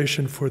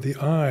celebration for the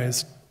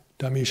eyes,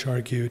 Damisch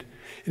argued,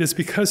 it is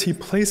because he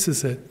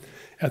places it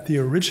at the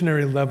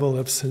originary level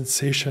of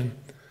sensation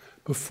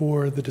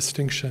before the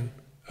distinction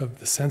of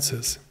the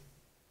senses.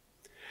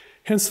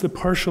 Hence the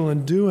partial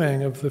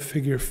undoing of the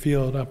figure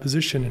field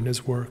opposition in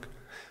his work,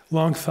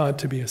 long thought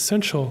to be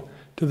essential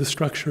to the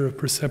structure of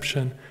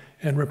perception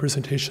and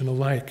representation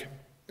alike,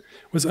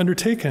 was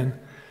undertaken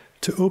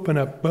to open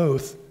up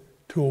both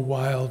to a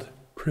wild,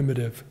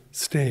 primitive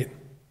state.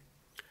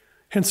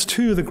 Hence,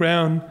 too, the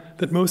ground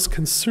that most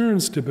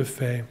concerns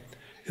Dubuffet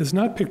is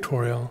not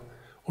pictorial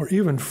or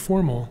even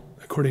formal,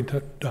 according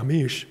to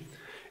Damisch.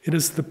 It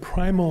is the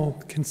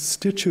primal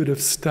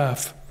constitutive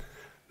stuff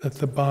that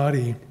the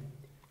body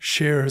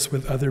shares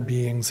with other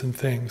beings and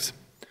things,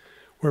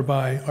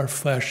 whereby our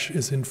flesh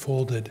is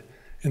enfolded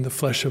in the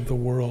flesh of the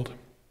world.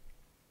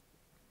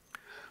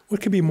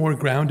 What could be more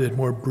grounded,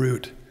 more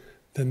brute,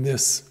 than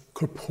this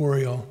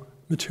corporeal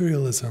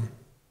materialism?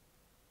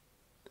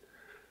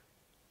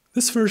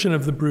 This version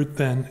of the brute,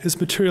 then, is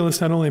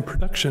materialist not only in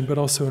production, but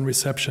also in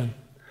reception.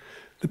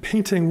 The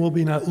painting will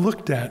be not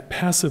looked at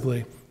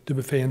passively,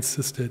 Dubuffet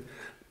insisted,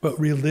 but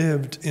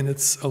relived in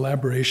its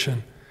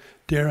elaboration,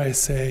 dare I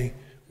say,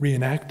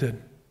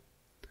 reenacted.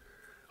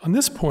 On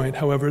this point,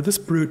 however, this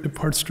brute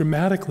departs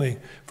dramatically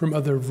from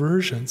other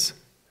versions.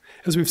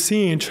 As we've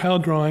seen,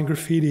 child drawing,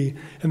 graffiti,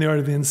 and the art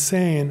of the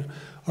insane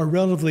are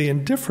relatively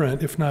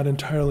indifferent, if not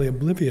entirely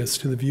oblivious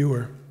to the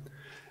viewer,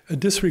 a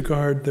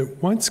disregard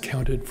that once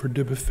counted for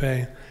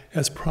Dubuffet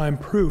as prime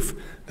proof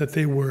that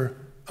they were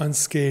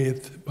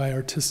unscathed by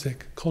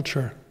artistic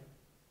culture.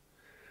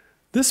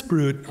 This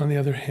brute, on the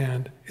other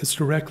hand, is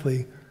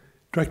directed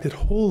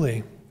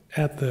wholly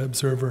at the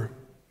observer.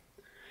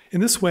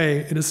 In this way,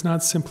 it is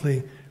not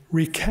simply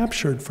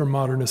recaptured for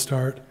modernist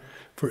art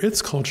for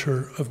its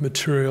culture of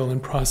material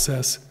and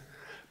process,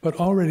 but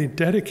already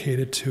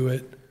dedicated to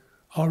it,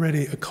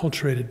 already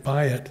acculturated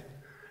by it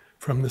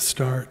from the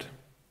start.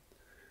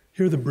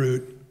 Here the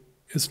brute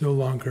is no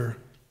longer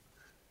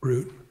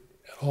brute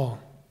at all.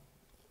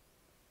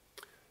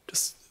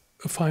 Just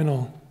a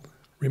final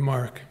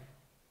remark.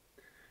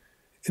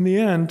 In the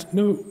end,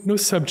 no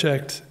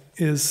subject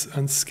is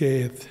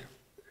unscathed,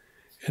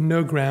 and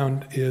no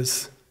ground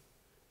is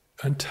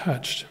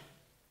untouched.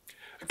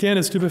 Again,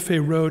 as Dubuffet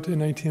wrote in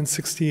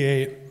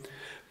 1968,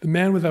 the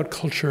man without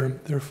culture,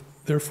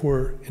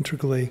 therefore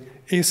integrally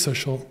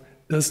asocial,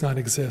 does not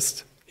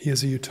exist. He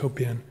is a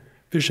utopian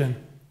vision.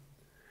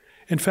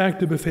 In fact,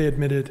 Dubuffet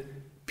admitted,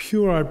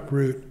 pure art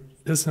brut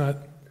does not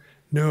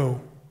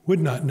know would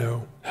not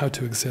know how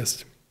to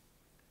exist.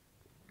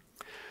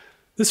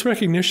 This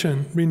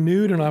recognition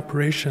renewed an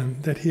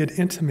operation that he had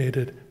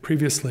intimated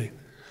previously,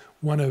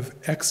 one of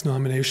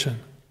exnomination.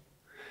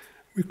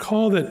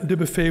 Recall that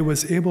Dubuffet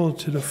was able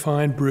to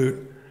define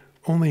brute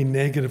only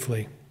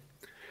negatively,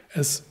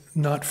 as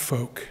not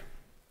folk,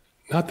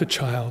 not the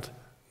child,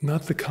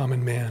 not the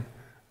common man,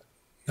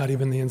 not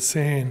even the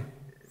insane.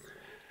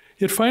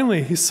 Yet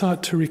finally, he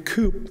sought to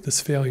recoup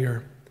this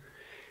failure.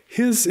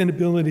 His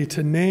inability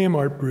to name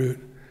art brut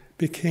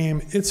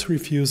became its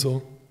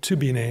refusal to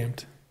be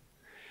named.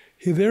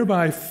 He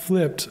thereby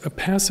flipped a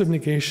passive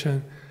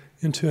negation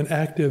into an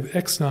active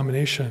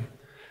exnomination,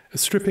 a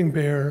stripping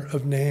bare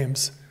of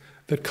names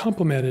that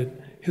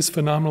complemented his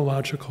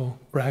phenomenological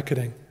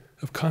bracketing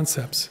of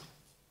concepts.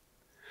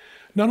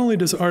 Not only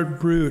does art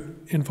brut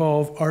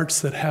involve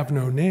arts that have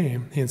no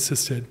name, he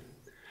insisted,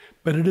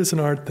 but it is an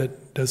art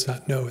that does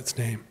not know its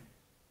name.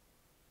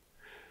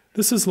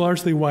 This is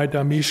largely why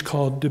Damisch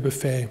called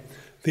Dubuffet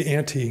the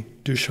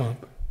anti-Duchamp.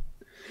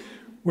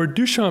 Where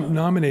Duchamp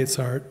nominates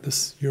art,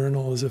 this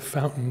urinal is a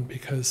fountain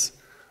because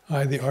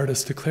I, the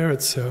artist, declare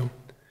it so,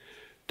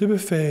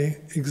 Dubuffet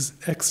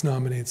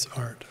ex-nominates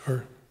art,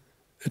 or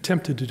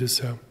attempted to do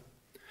so.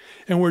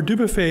 And where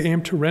Dubuffet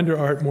aimed to render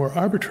art more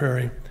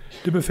arbitrary,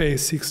 Dubuffet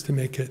seeks to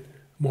make it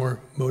more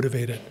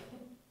motivated.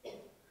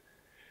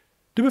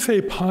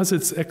 Dubuffet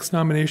posits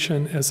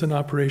exnomination as an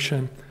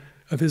operation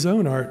of his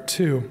own art,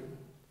 too.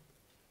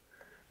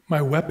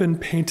 My weapon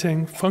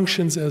painting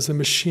functions as a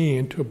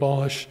machine to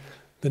abolish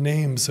the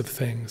names of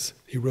things,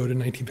 he wrote in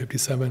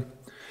 1957,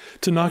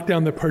 to knock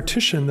down the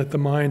partition that the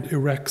mind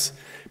erects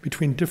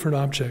between different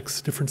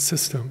objects, different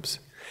systems.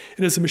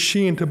 It is a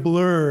machine to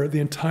blur the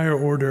entire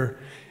order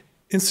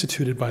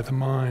instituted by the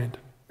mind,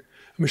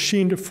 a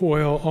machine to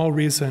foil all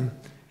reason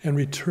and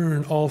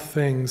return all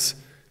things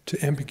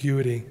to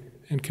ambiguity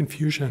and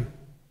confusion.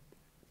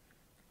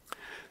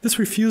 This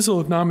refusal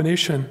of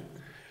nomination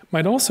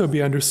might also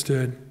be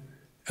understood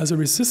as a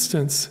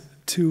resistance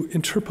to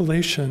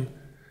interpolation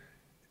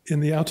in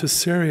the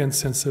Althusserrian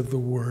sense of the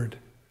word.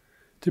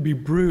 To be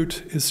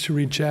brute is to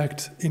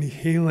reject any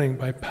hailing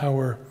by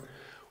power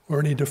or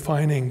any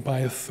defining by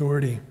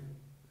authority.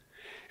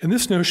 And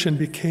this notion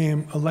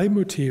became a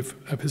leitmotif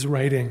of his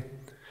writing.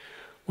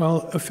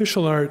 While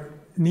official art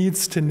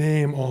needs to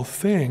name all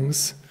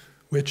things,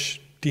 which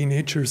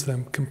denatures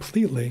them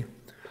completely,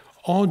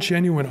 all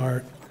genuine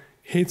art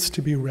hates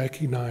to be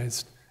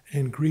recognized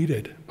and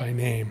greeted by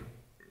name.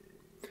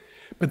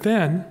 But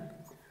then,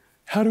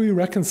 how do we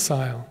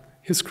reconcile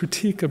his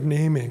critique of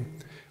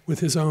naming with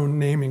his own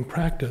naming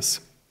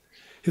practice,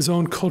 his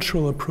own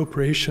cultural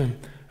appropriation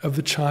of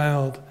the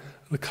child,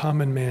 the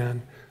common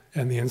man,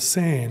 and the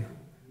insane?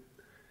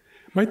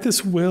 Might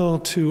this will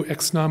to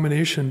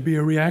exnomination be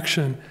a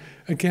reaction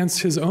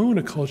against his own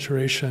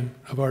acculturation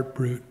of art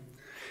brut,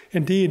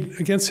 indeed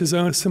against his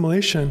own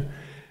assimilation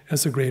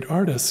as a great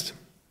artist?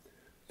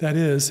 That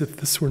is, if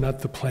this were not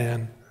the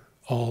plan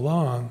all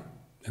along,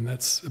 and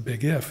that's a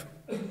big if.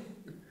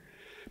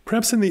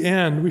 Perhaps in the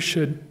end, we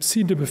should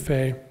see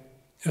Dubuffet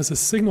as a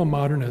signal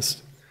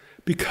modernist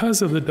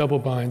because of the double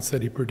binds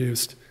that he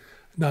produced,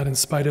 not in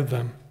spite of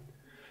them.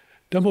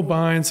 Double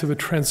binds of a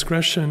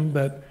transgression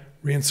that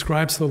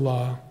reinscribes the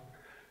law,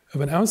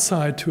 of an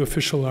outside to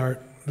official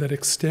art that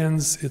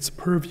extends its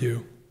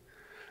purview,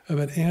 of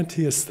an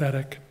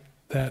anti-aesthetic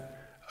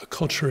that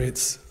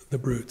acculturates the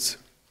brutes.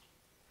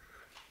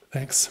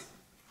 Thanks.